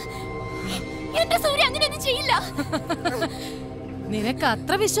 ഇല്ല, എന്റെ സൂര്യ അങ്ങനെയൊന്നും ചെയ്യില്ല. നിനക്ക്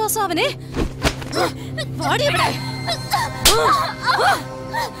അത്ര വിശ്വാസം അവനെ?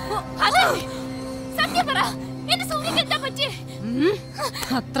 സത്യം പറ, എന്റെ സൂര്യക്ക് എന്താ പറ്റിയേ?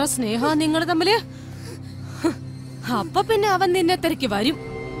 അത്ര സ്നേഹം നിങ്ങൾ തമ്മില്? അപ്പൊ പിന്നെ അവൻ നിന്നെ തിരക്കി വരും.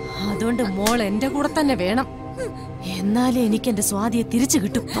 അതുകൊണ്ട് മോൾ എന്റെ കൂടെ തന്നെ വേണം. എന്നാലേ എനിക്ക് എന്റെ സ്വാതിയെ തിരിച്ചു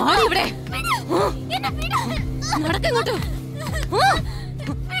കിട്ടും. ഇവിടെ നടക്കങ്ങോട്ട്.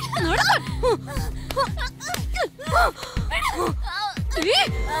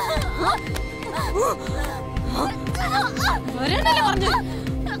 വരണ്ടല്ലേ പറഞ്ഞു.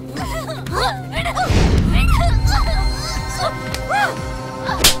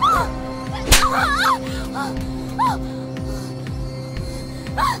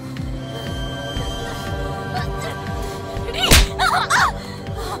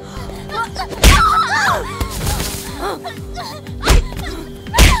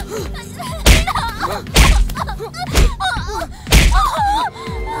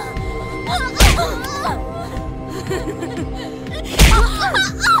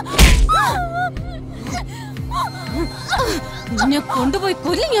 നിന്നെ കൊണ്ടുപോയി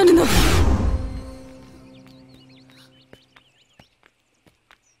കൊല്ലി ഞാനിന്ന്.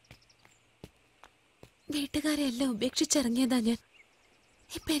 വീട്ടുകാരെ എല്ലാം ഉപേക്ഷിച്ചിറങ്ങിയതാ ഞാൻ.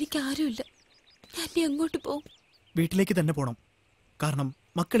 ഇപ്പൊ എനിക്ക് ആരുമില്ല. ഞാൻ ഇനി എങ്ങോട്ട് പോകും? വീട്ടിലേക്ക് തന്നെ പോണം. കാരണം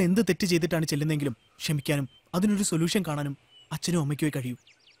മക്കൾ എന്ത് തെറ്റ് ചെയ്തിട്ടാണ് ചെല്ലുന്നെങ്കിലും ക്ഷമിക്കാനും അതിനൊരു സൊല്യൂഷൻ കാണാനും അച്ഛനും അമ്മയ്ക്കുമേ കഴിയൂ.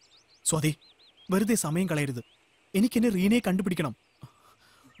 സ്വാതി, വെറുതെ സമയം കളയരുത്. എനിക്കെന്നെ റീനയെ കണ്ടുപിടിക്കണം.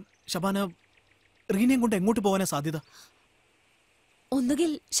 ഷബാന, റീനയും കൊണ്ട് എങ്ങോട്ട് പോകാനാ സാധ്യത?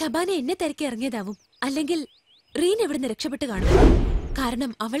 ഒന്നുകിൽ ഷബാന എന്നെ തിരക്കി ഇറങ്ങിയതാവും, അല്ലെങ്കിൽ റീൻ എവിടുന്ന് രക്ഷപ്പെട്ട് കാണും.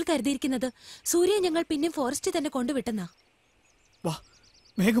 കാരണം അവൾ കരുതിയിരിക്കുന്നത് സൂര്യ ഞങ്ങൾ പിന്നെ ഫോറസ്റ്റ് തന്നെ കൊണ്ടുവിട്ടെന്നാ. വാ,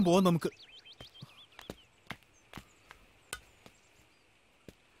 വേഗം പോവാം നമുക്ക്.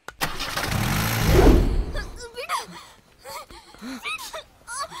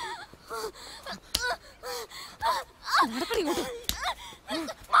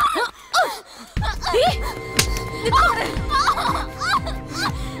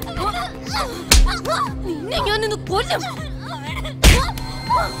 നിന്നെ ഞാനിന്ന് കൊല്ലും.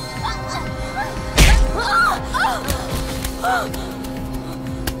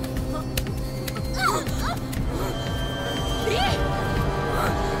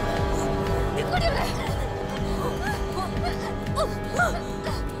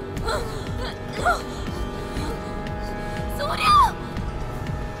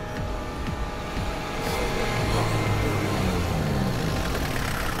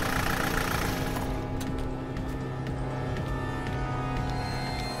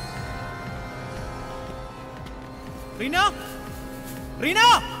 റീന, റീന,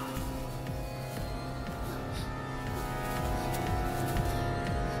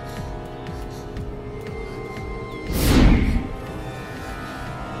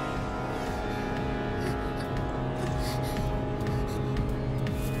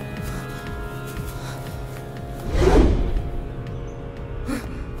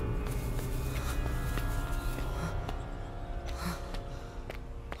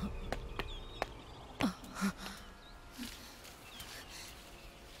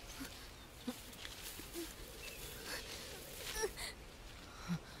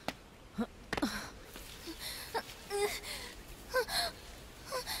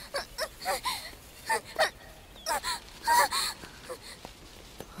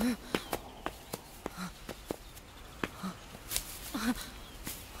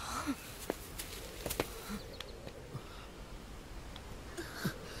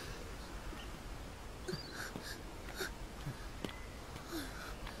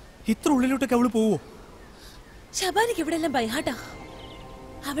 ഇത്ര ഉള്ളിലോട്ടൊക്കെ അവള് പോവോ? ശബാനിക്ക് ഇവിടെ എല്ലാം ബൈഹാട്ടാ.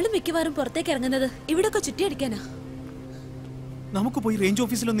 അവള് മിക്കവാറും പുറത്തേക്ക് ഇറങ്ങുന്നത് ഇവിടൊക്കെ ചുറ്റിയടിക്കാനാ. നമുക്ക് പോയി റേഞ്ച്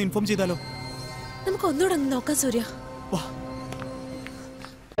ഓഫീസിലൊന്ന് ഇൻഫോം ചെയ്താലോ? നമുക്ക് ഒന്നുകൂടെ ഒന്ന് നോക്കാം സൂര്യ. വാ.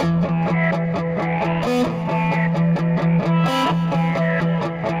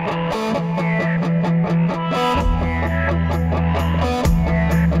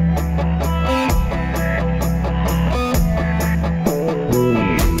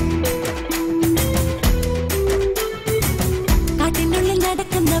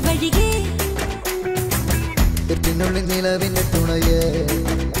 നിലവിന്റെ തുണയേ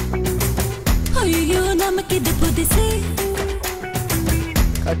അയ്യോ നമുക്കിത് പുതിസേ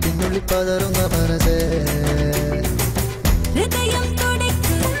കാട്ടിനുള്ളിൽ പതറുന്ന മനസ്സേ ഹൃദയം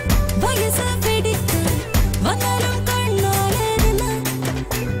തുടിക്ക് വയസ്സ് പിടിക്ക് വന്നാലും കണ്ണാലെന്ന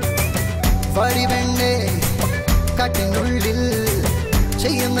വരിവെണ്ണേ കാട്ടിനുള്ളിൽ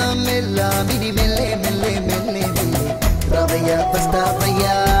ചെയ്യുന്ന എല്ലാം ഇനി മെല്ലെ മെല്ലെ മെല്ലെ മെല്ലെ റവയ ബസ്താവയ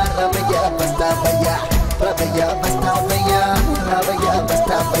റവയ ബസ്താവയ റവയ ബസ്താവയ റവയ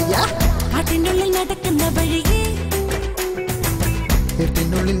ബസ്താവയ കാട്ടിനുള്ളിൽ നടക്കുന്ന വഴിയേ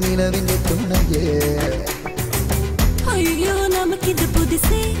ഇരുട്ടിനുള്ളിൽ നിലവിന്റെ തുണയേ അയ്യോ നമുക്കിത്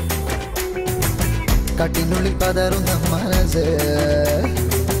പുതിസേ കാട്ടിനുള്ളിൽ പതറുന്ന മനസ്സേ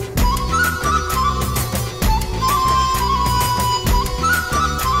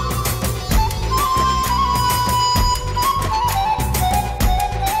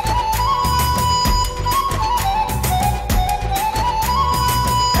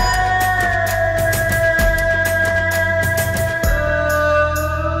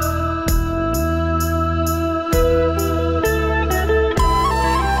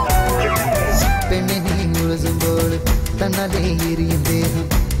തന്നാലേ എരിയും ദേഹം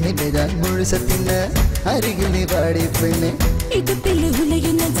നിബിതാൻ മുഴുസത്തിന് അരികിൽ നീ പാടി പെണ്ണെ ഇടുപ്പിൽ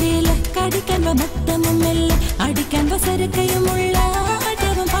ഉലയുന്ന ജേല കടിക്കാൻ മൊത്തമും മെല്ലെ അടിക്കാൻ വസരക്കയുമുള്ള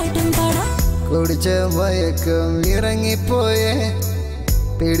ആട്ടവും പാട്ടും പാടാം കുടിച്ച മയക്കം ഇറങ്ങിപ്പോയേ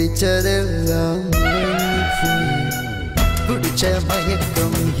പിടിച്ചതെല്ലാം കുടിച്ച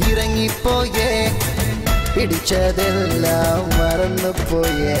മയക്കം ഇറങ്ങിപ്പോയേ പിടിച്ചതെല്ലാം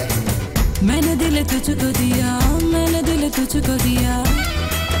മറന്നുപോയേ मैंने दिल तुझको दिया मैंने दिल तुझको दिया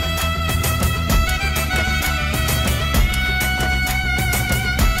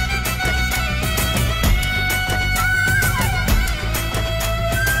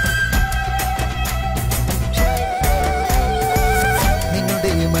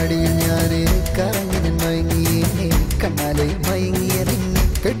നിന്നുടെ മടിയിൽ ഞാന് കറങ്ങിന് മയങ്ങിയേ കണ്ണാലെ മയങ്ങിയറിഞ്ഞ്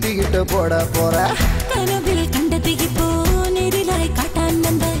കെട്ടിക്കിട്ട് പോടാ പോറാ കനവിൽ കണ്ടെത്തിപ്പോ നേരിലായി കാട്ടാൻ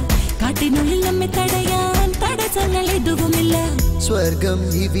വന്ന് കാട്ടിനുള്ളിൽ നമ്മെ തടയാൻ തടസ്സങ്ങൾ എതുവുമില്ല സ്വർഗം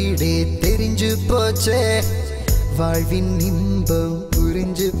ഇവിടെ തെരിഞ്ഞു പോച്ചേ വാഴ്വിൻ ഇമ്പം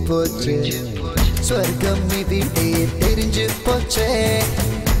പുരിഞ്ഞു പോച്ചേ സ്വർഗം ഇവിടെ തെരിഞ്ഞു പോച്ചേ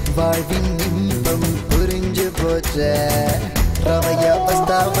വാഴ്വിൻ ഇമ്പം പുരിഞ്ഞു പോച്ചേ റവയ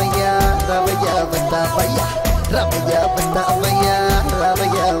ബസ്താവയ റവയ ബസ്താവയ റവയ ബസ്താവയ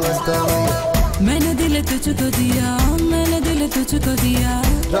റവയ ബസ്താവയ मैंने दिल तुझको दिया मैंने दिल तुझको दिया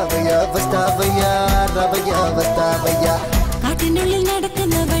റവയ ബസ്താവയ റവയ ബസ്താവയ കാട്ടിനുള്ളിൽ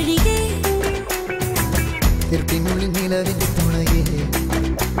നടക്കുന്ന വഴിയേ ഇരുട്ടിനുള്ളിൽ നിലവിന്റെ തുണയേ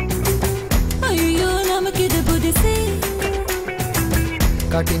അയ്യോ നമുക്കിത് പുതിസേ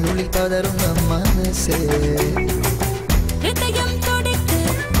കാട്ടിനുള്ളിൽ പതറുന്ന മനസ്സേ ഹൃദയം തുടിക്ക്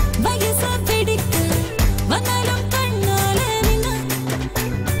വയസ്സ് പിടിക്ക് വന്നാലും കണ്ണാലെ നിന്ന്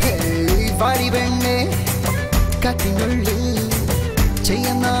വരിവെണ്ണേ കാട്ടിനുള്ളിൽ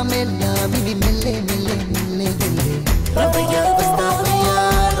ചെയ്യുന്ന എല്ലാം ഇനി മെല്ലെ മെല്ലെ മെല്ലെ മെല്ലെ റവയ ബസ്താവയ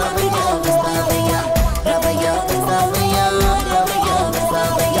റവയ ബസ്താവയ റവയ ബസ്താവയ റവയ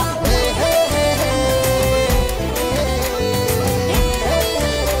ബസ്താവയ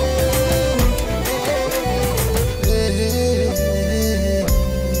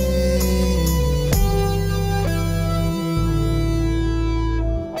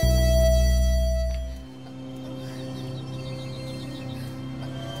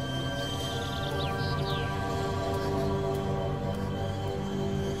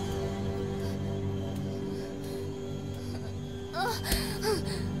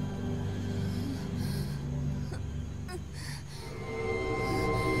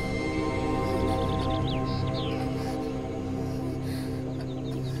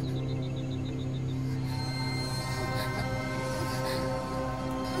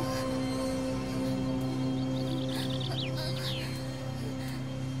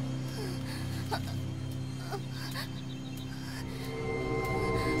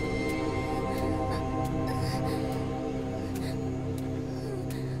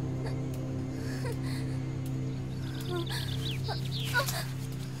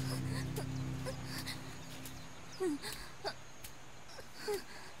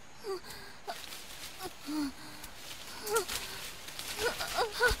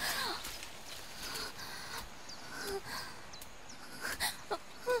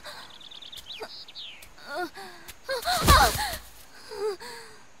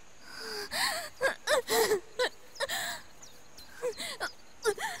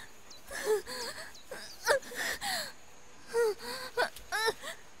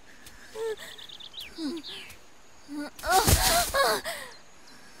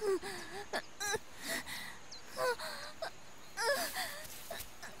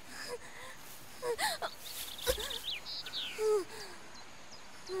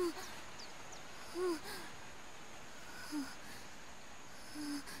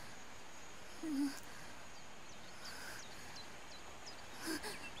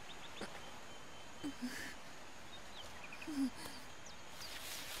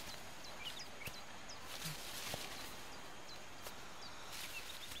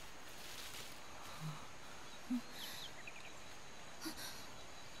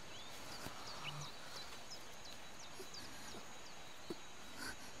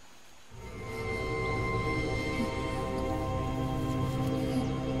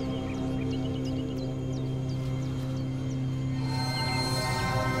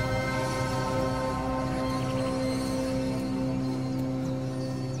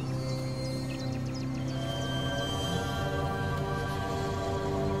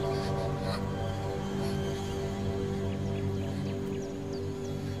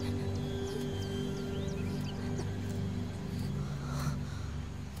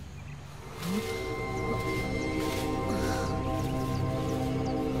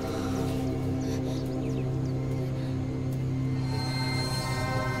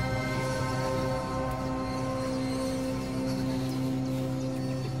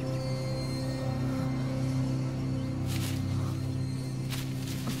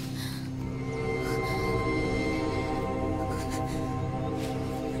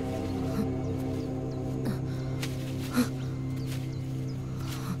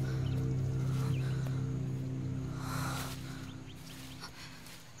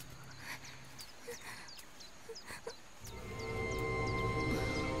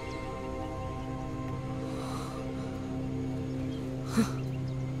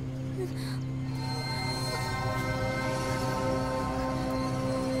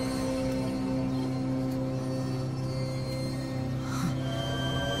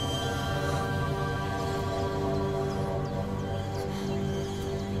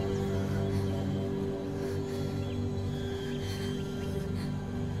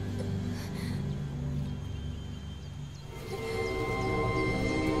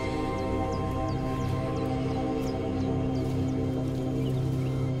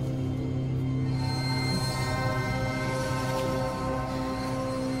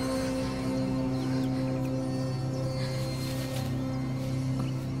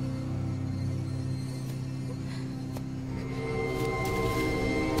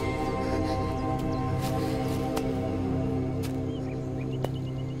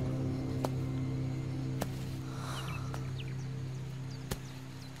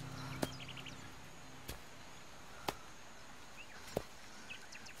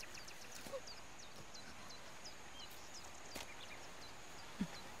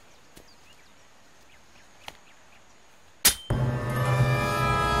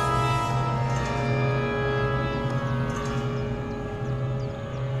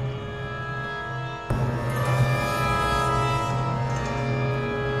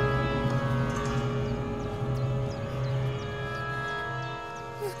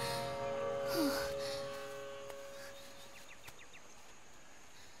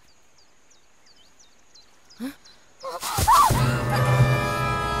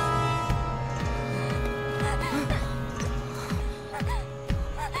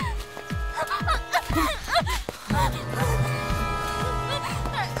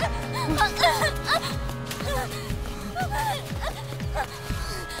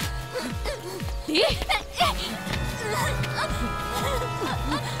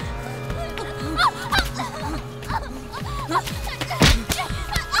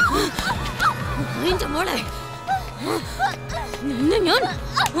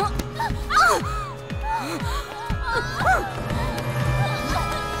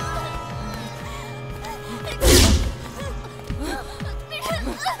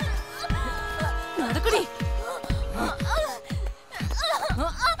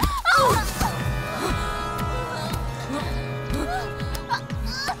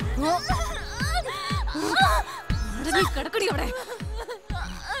നീ കിടക്കടി അവിടെ.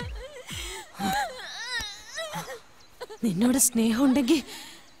 നിന്നോട് സ്നേഹമുണ്ടെങ്കിൽ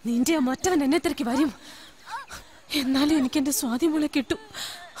നിന്റെ ആ മറ്റവൻ എന്നെ തിരക്കി വരും. എന്നാലും എനിക്ക് എന്റെ സ്വാതിമോളെ കിട്ടും.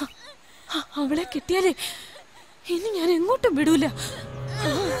 അവളെ കിട്ടിയാലേ ഇനി ഞാൻ എങ്ങോട്ടും വിടൂല.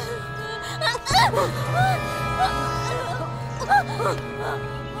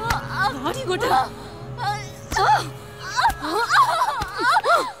 ഇങ്ങോട്ട്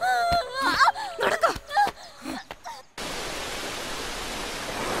നടക്ക.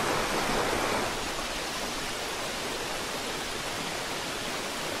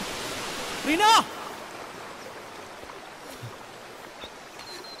 റീന,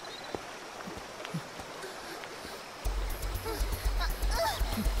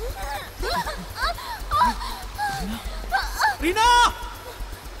 റീന,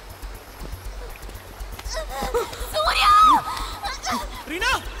 സൂര്യ, റീന,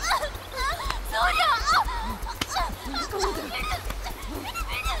 സൂര്യ.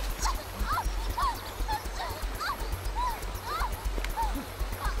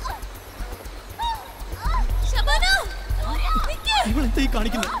 ശബാന, ഇവളെന്താ ഈ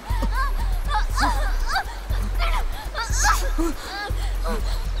കാണിക്കുന്നത്?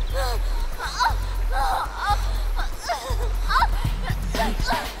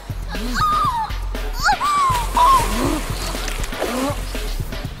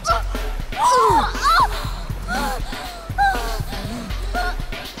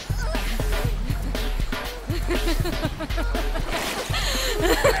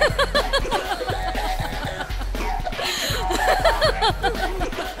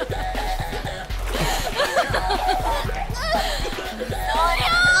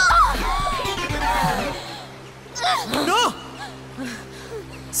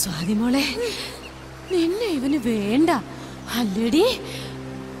 സ്വാതിമോളെ, നിന്നെ ഇവന് വേണ്ട അല്ലടി.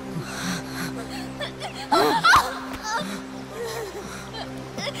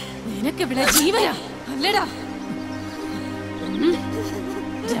 നിനക്കിവിടെ ജീവനാ അല്ലടാ.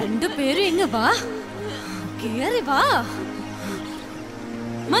 രണ്ടുപേരും ഇങ്ങ് വാ, കേറി വാ.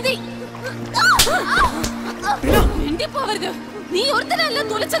 മതി, മിണ്ടിപ്പോവരുത്. നീ ഒരുത്തനല്ല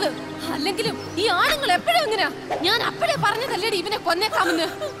തുലച്ചത്. അല്ലെങ്കിലും ഈ ആണുങ്ങൾ എപ്പോഴും എങ്ങനെയാ? ഞാൻ അപ്പോഴേ പറഞ്ഞതല്ലേടി ഇവനെ കൊന്നേക്കാമെന്ന്.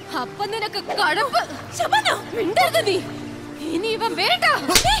 അപ്പൊ നിനക്ക് കഴമ്പ്. ശബാന, മിണ്ടരുത് നീ. ഇനി ഇവൻ വേണ്ട.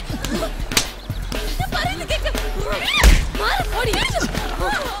 മാറിപ്പോടി.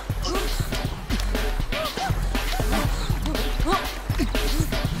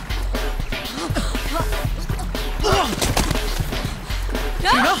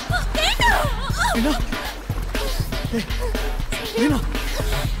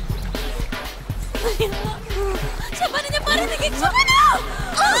 ശബാന, ഞാൻ പറയുന്നത് കേൾക്ക്. ശബാന,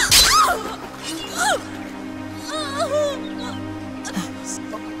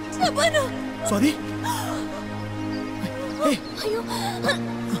 ശബാന. സ്വാതി, അയ്യോ,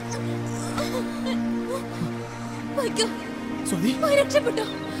 പോയിക്കോ. സ്വാതി, പോയി രക്ഷപ്പെട്ടോ.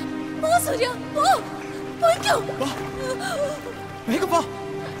 പോ സൂര്യ, പോ. പോയിക്കോ. വേഗം വാ.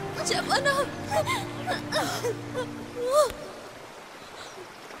 ശബാന.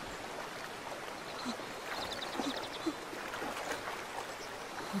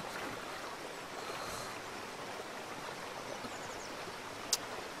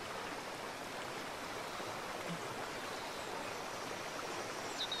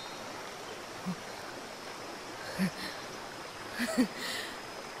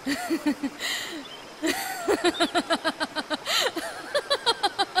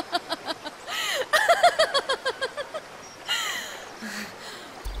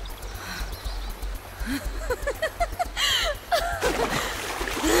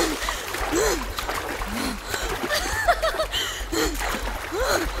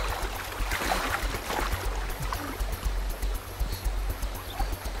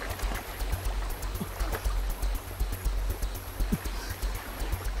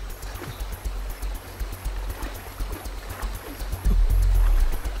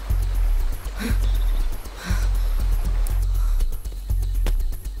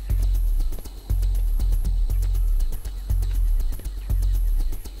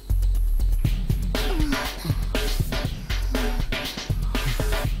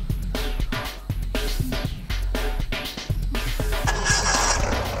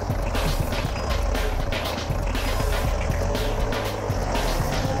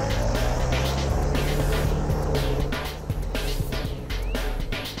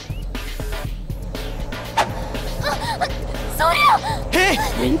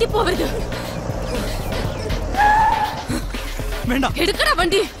 പോവരുത്. വേണ്ട, എടുക്കടാ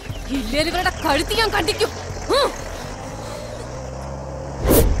വണ്ടി. ഇല്ലേലുകളുടെ കഴുത്തി ഞാൻ കണ്ടിക്കും.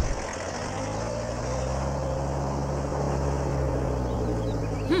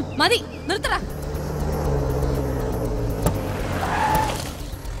 മതി, നിർത്തടാ.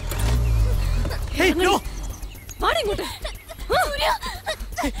 വാടിങ്ങോട്ട്.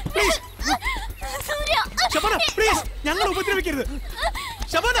 ഞങ്ങൾ ഉപദ്രവിക്കരുത്.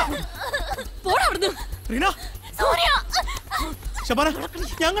 പോടാ അവിടുന്ന്. ശബാന,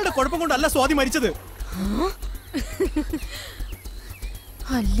 ഞങ്ങളുടെ കുഴപ്പം കൊണ്ടല്ല സ്വാതി മരിച്ചത്.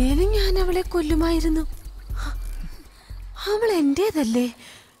 അല്ലേലും ഞാൻ അവളെ കൊല്ലുമായിരുന്നു. അവൾ എന്റേതല്ലേ,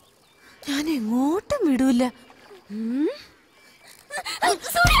 ഞാൻ എങ്ങോട്ടും വിടൂല.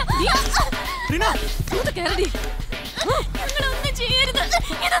 ഞങ്ങളൊന്നും ചെയ്യരുത്.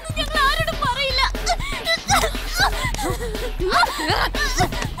 ഇതൊന്നും ഞങ്ങൾ ആരോടും പറയില്ല.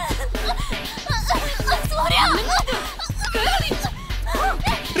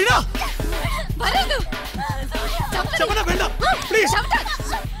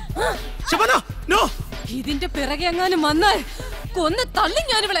 ഇതിന്റെ പിറകെ എങ്ങാനും വന്നാൽ കൊന്ന് തള്ളി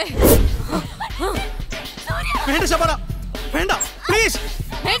ഞാനിവളെ. വേണ്ട ശബാന, വേണ്ട, പ്ലീസ്.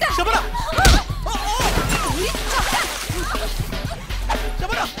 വേണ്ട ശബാന,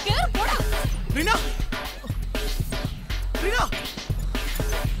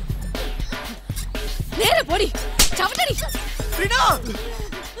 നേരെ പോടി. ചവിട്ടടി,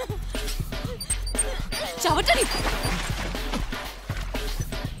 ചവിട്ടടി.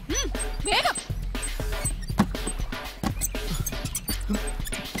 വേഗം.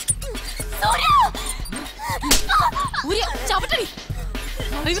 ചവിട്ടടി.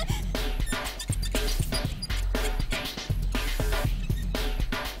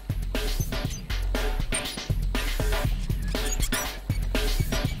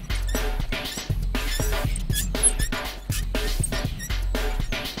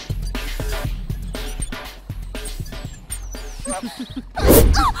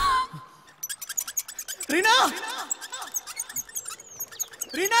 Reena,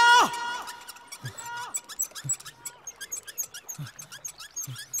 Reena,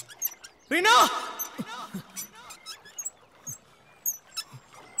 Reena,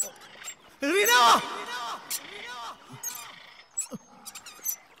 Reena,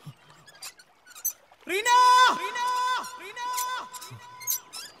 Reena,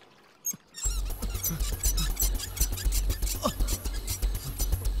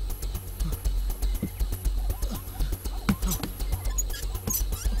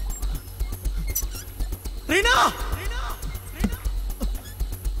 Reena,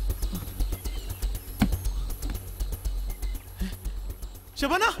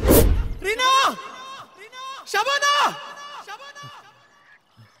 Shabana, Reena, Shabana,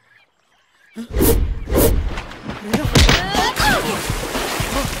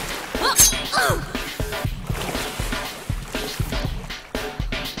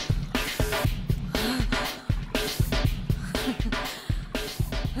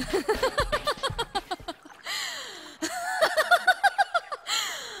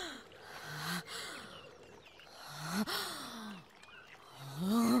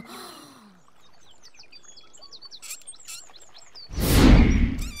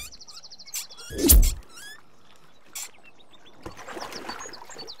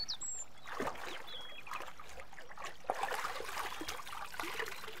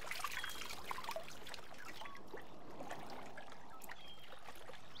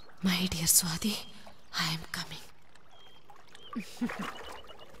 My dear Swati, I am coming.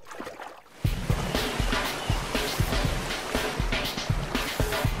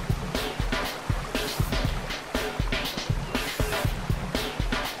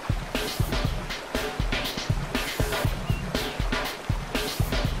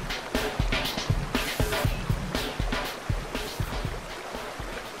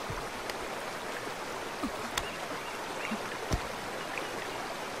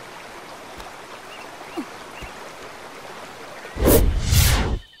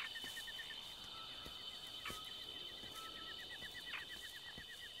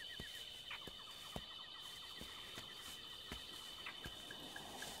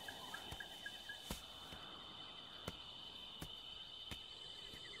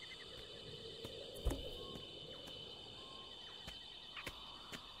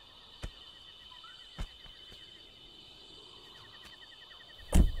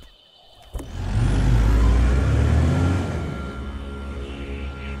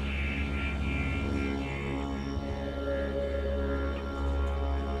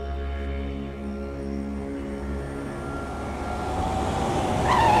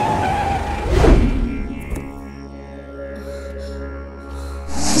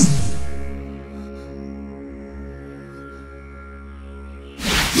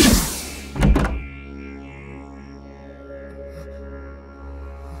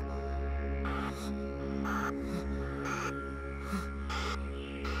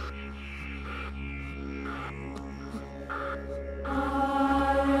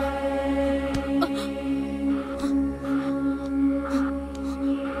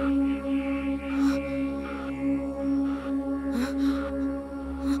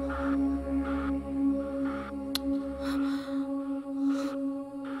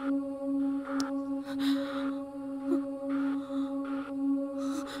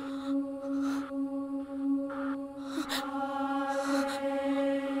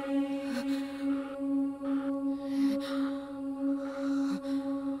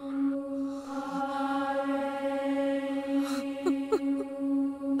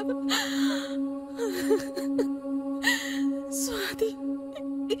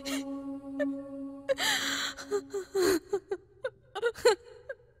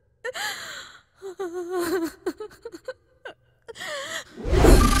 I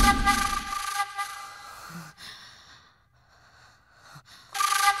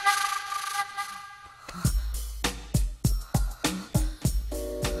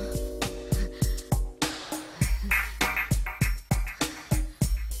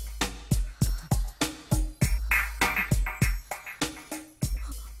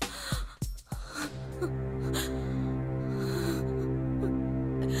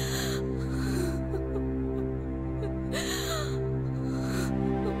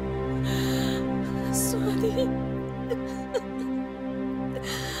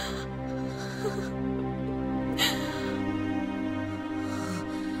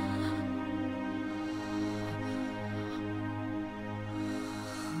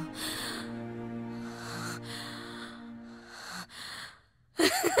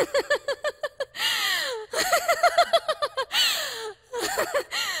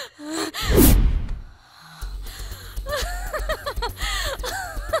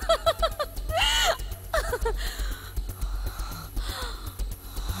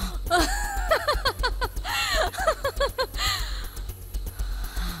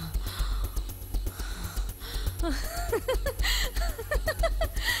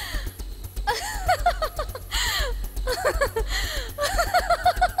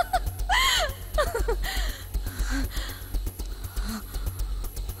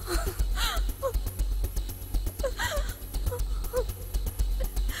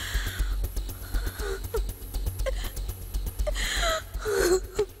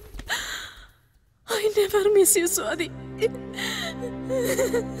never miss you, Swati.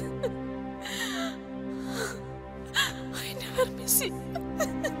 I never miss you.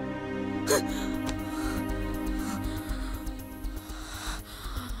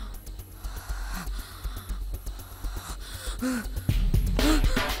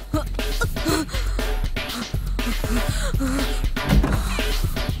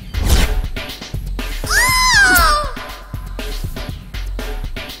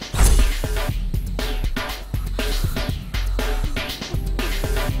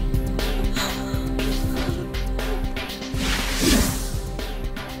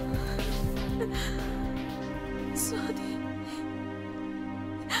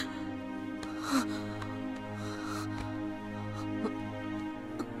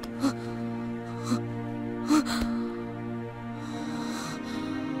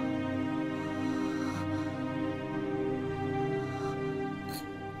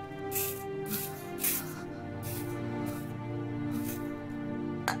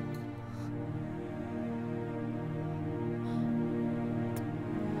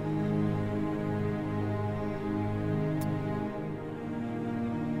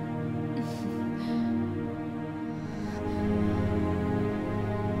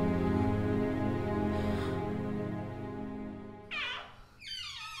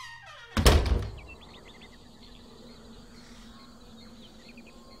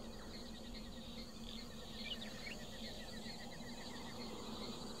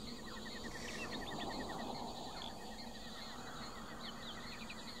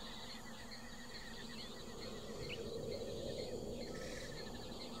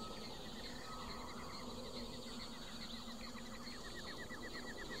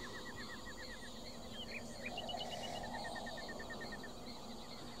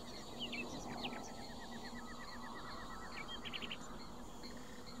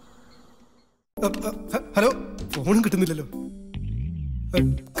 Hello, ഫോണും കിട്ടുന്നില്ലല്ലോ.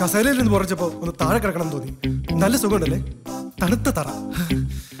 കസേരയിൽ നിന്ന് പുറച്ചപ്പോ ഒന്ന് താഴെ കിടക്കണം തോന്നി. നല്ല സുഖമുണ്ടല്ലേ? തണുത്ത തറ.